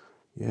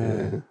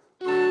 Yeah.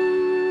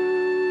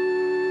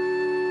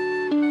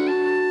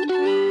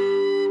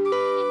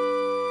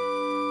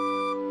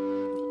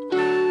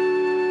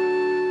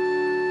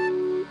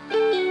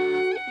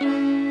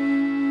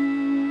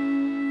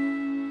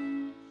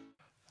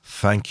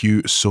 Thank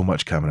you so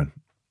much, Cameron.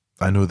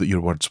 I know that your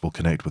words will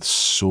connect with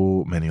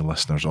so many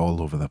listeners all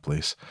over the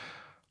place,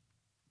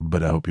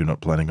 but I hope you're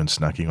not planning on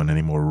snacking on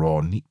any more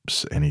raw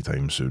neeps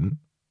anytime soon.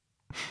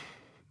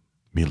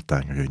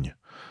 Mealtang again you.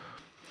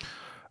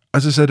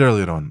 As I said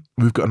earlier on,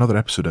 we've got another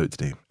episode out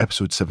today,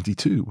 episode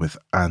 72, with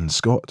Anne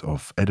Scott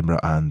of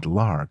Edinburgh and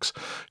Largs,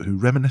 who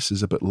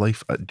reminisces about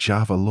life at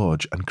Java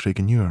Lodge and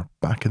Craigniur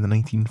back in the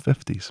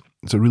 1950s.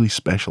 It's a really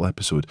special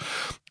episode.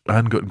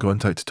 Anne got in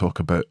contact to talk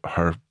about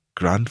her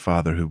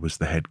grandfather, who was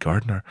the head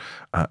gardener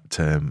at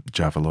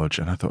Java Lodge,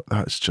 and I thought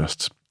that's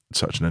just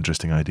such an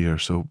interesting idea.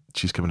 So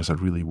she's given us a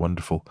really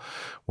wonderful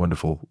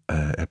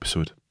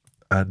episode.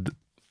 And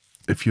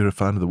if you're a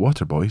fan of the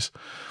Waterboys,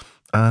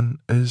 Anne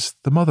is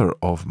the mother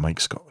of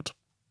Mike Scott,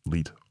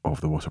 lead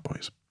of the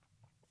Waterboys.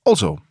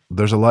 Also,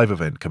 there's a live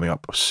event coming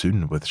up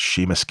soon with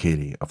Seamus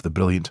Carey of the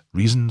brilliant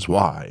Reasons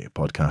Why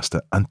podcast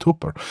at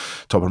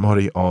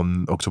Tobermory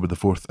on October the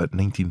 4th at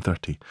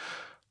 19:30.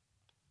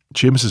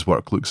 Seamus's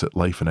work looks at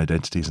life and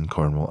identities in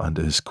Cornwall and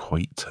is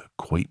quite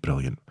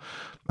brilliant.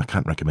 I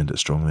can't recommend it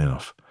strongly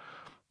enough.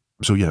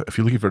 So yeah, if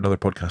you're looking for another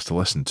podcast to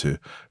listen to,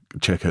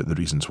 check out The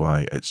Reasons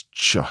Why. It's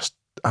just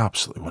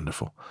absolutely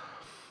wonderful.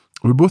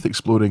 We're both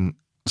exploring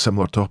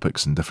similar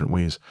topics in different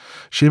ways.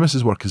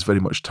 Seamus's work is very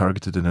much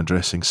targeted in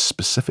addressing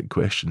specific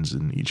questions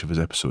in each of his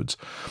episodes,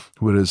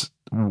 whereas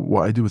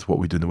what I do with What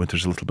We Do in the Winter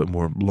is a little bit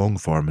more long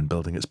form in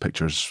building its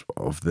pictures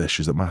of the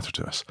issues that matter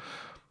to us.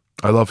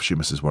 I love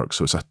Seamus's work,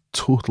 so it's a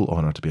total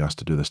honour to be asked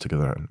to do this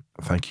together, and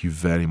thank you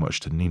very much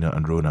to Nina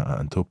and Rona at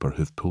Antoper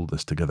who've pulled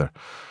this together.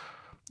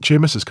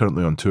 Seamus is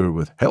currently on tour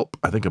with Help,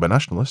 I Think I'm a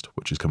Nationalist,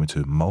 which is coming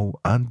to Mull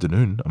and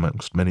Dunoon,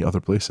 amongst many other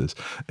places,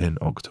 in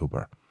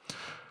October.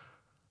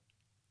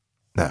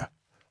 Now,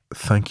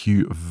 thank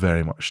you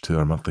very much to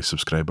our monthly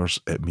subscribers.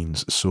 It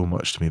means so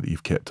much to me that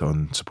you've kept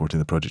on supporting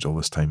the project all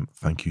this time.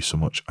 Thank you so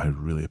much. I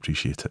really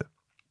appreciate it.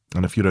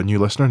 And if you're a new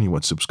listener and you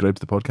want to subscribe to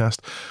the podcast,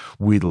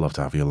 we'd love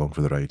to have you along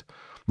for the ride.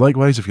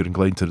 Likewise, if you're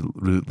inclined to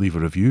leave a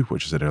review,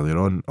 which I said earlier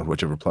on, or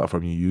whichever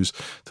platform you use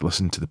to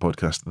listen to the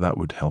podcast, that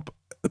would help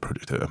the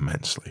project out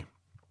immensely.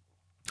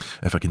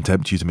 If I can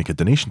tempt you to make a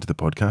donation to the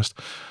podcast,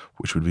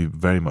 which would be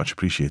very much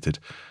appreciated,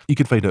 you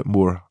can find out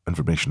more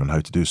information on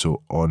how to do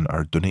so on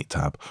our Donate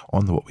tab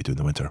on the What We Do in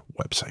the Winter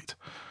website.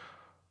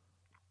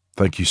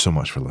 Thank you so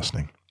much for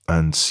listening,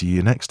 and see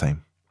you next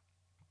time.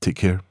 Take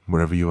care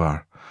wherever you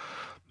are.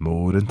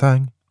 Mór an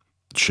tang,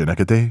 sin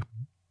ag a day.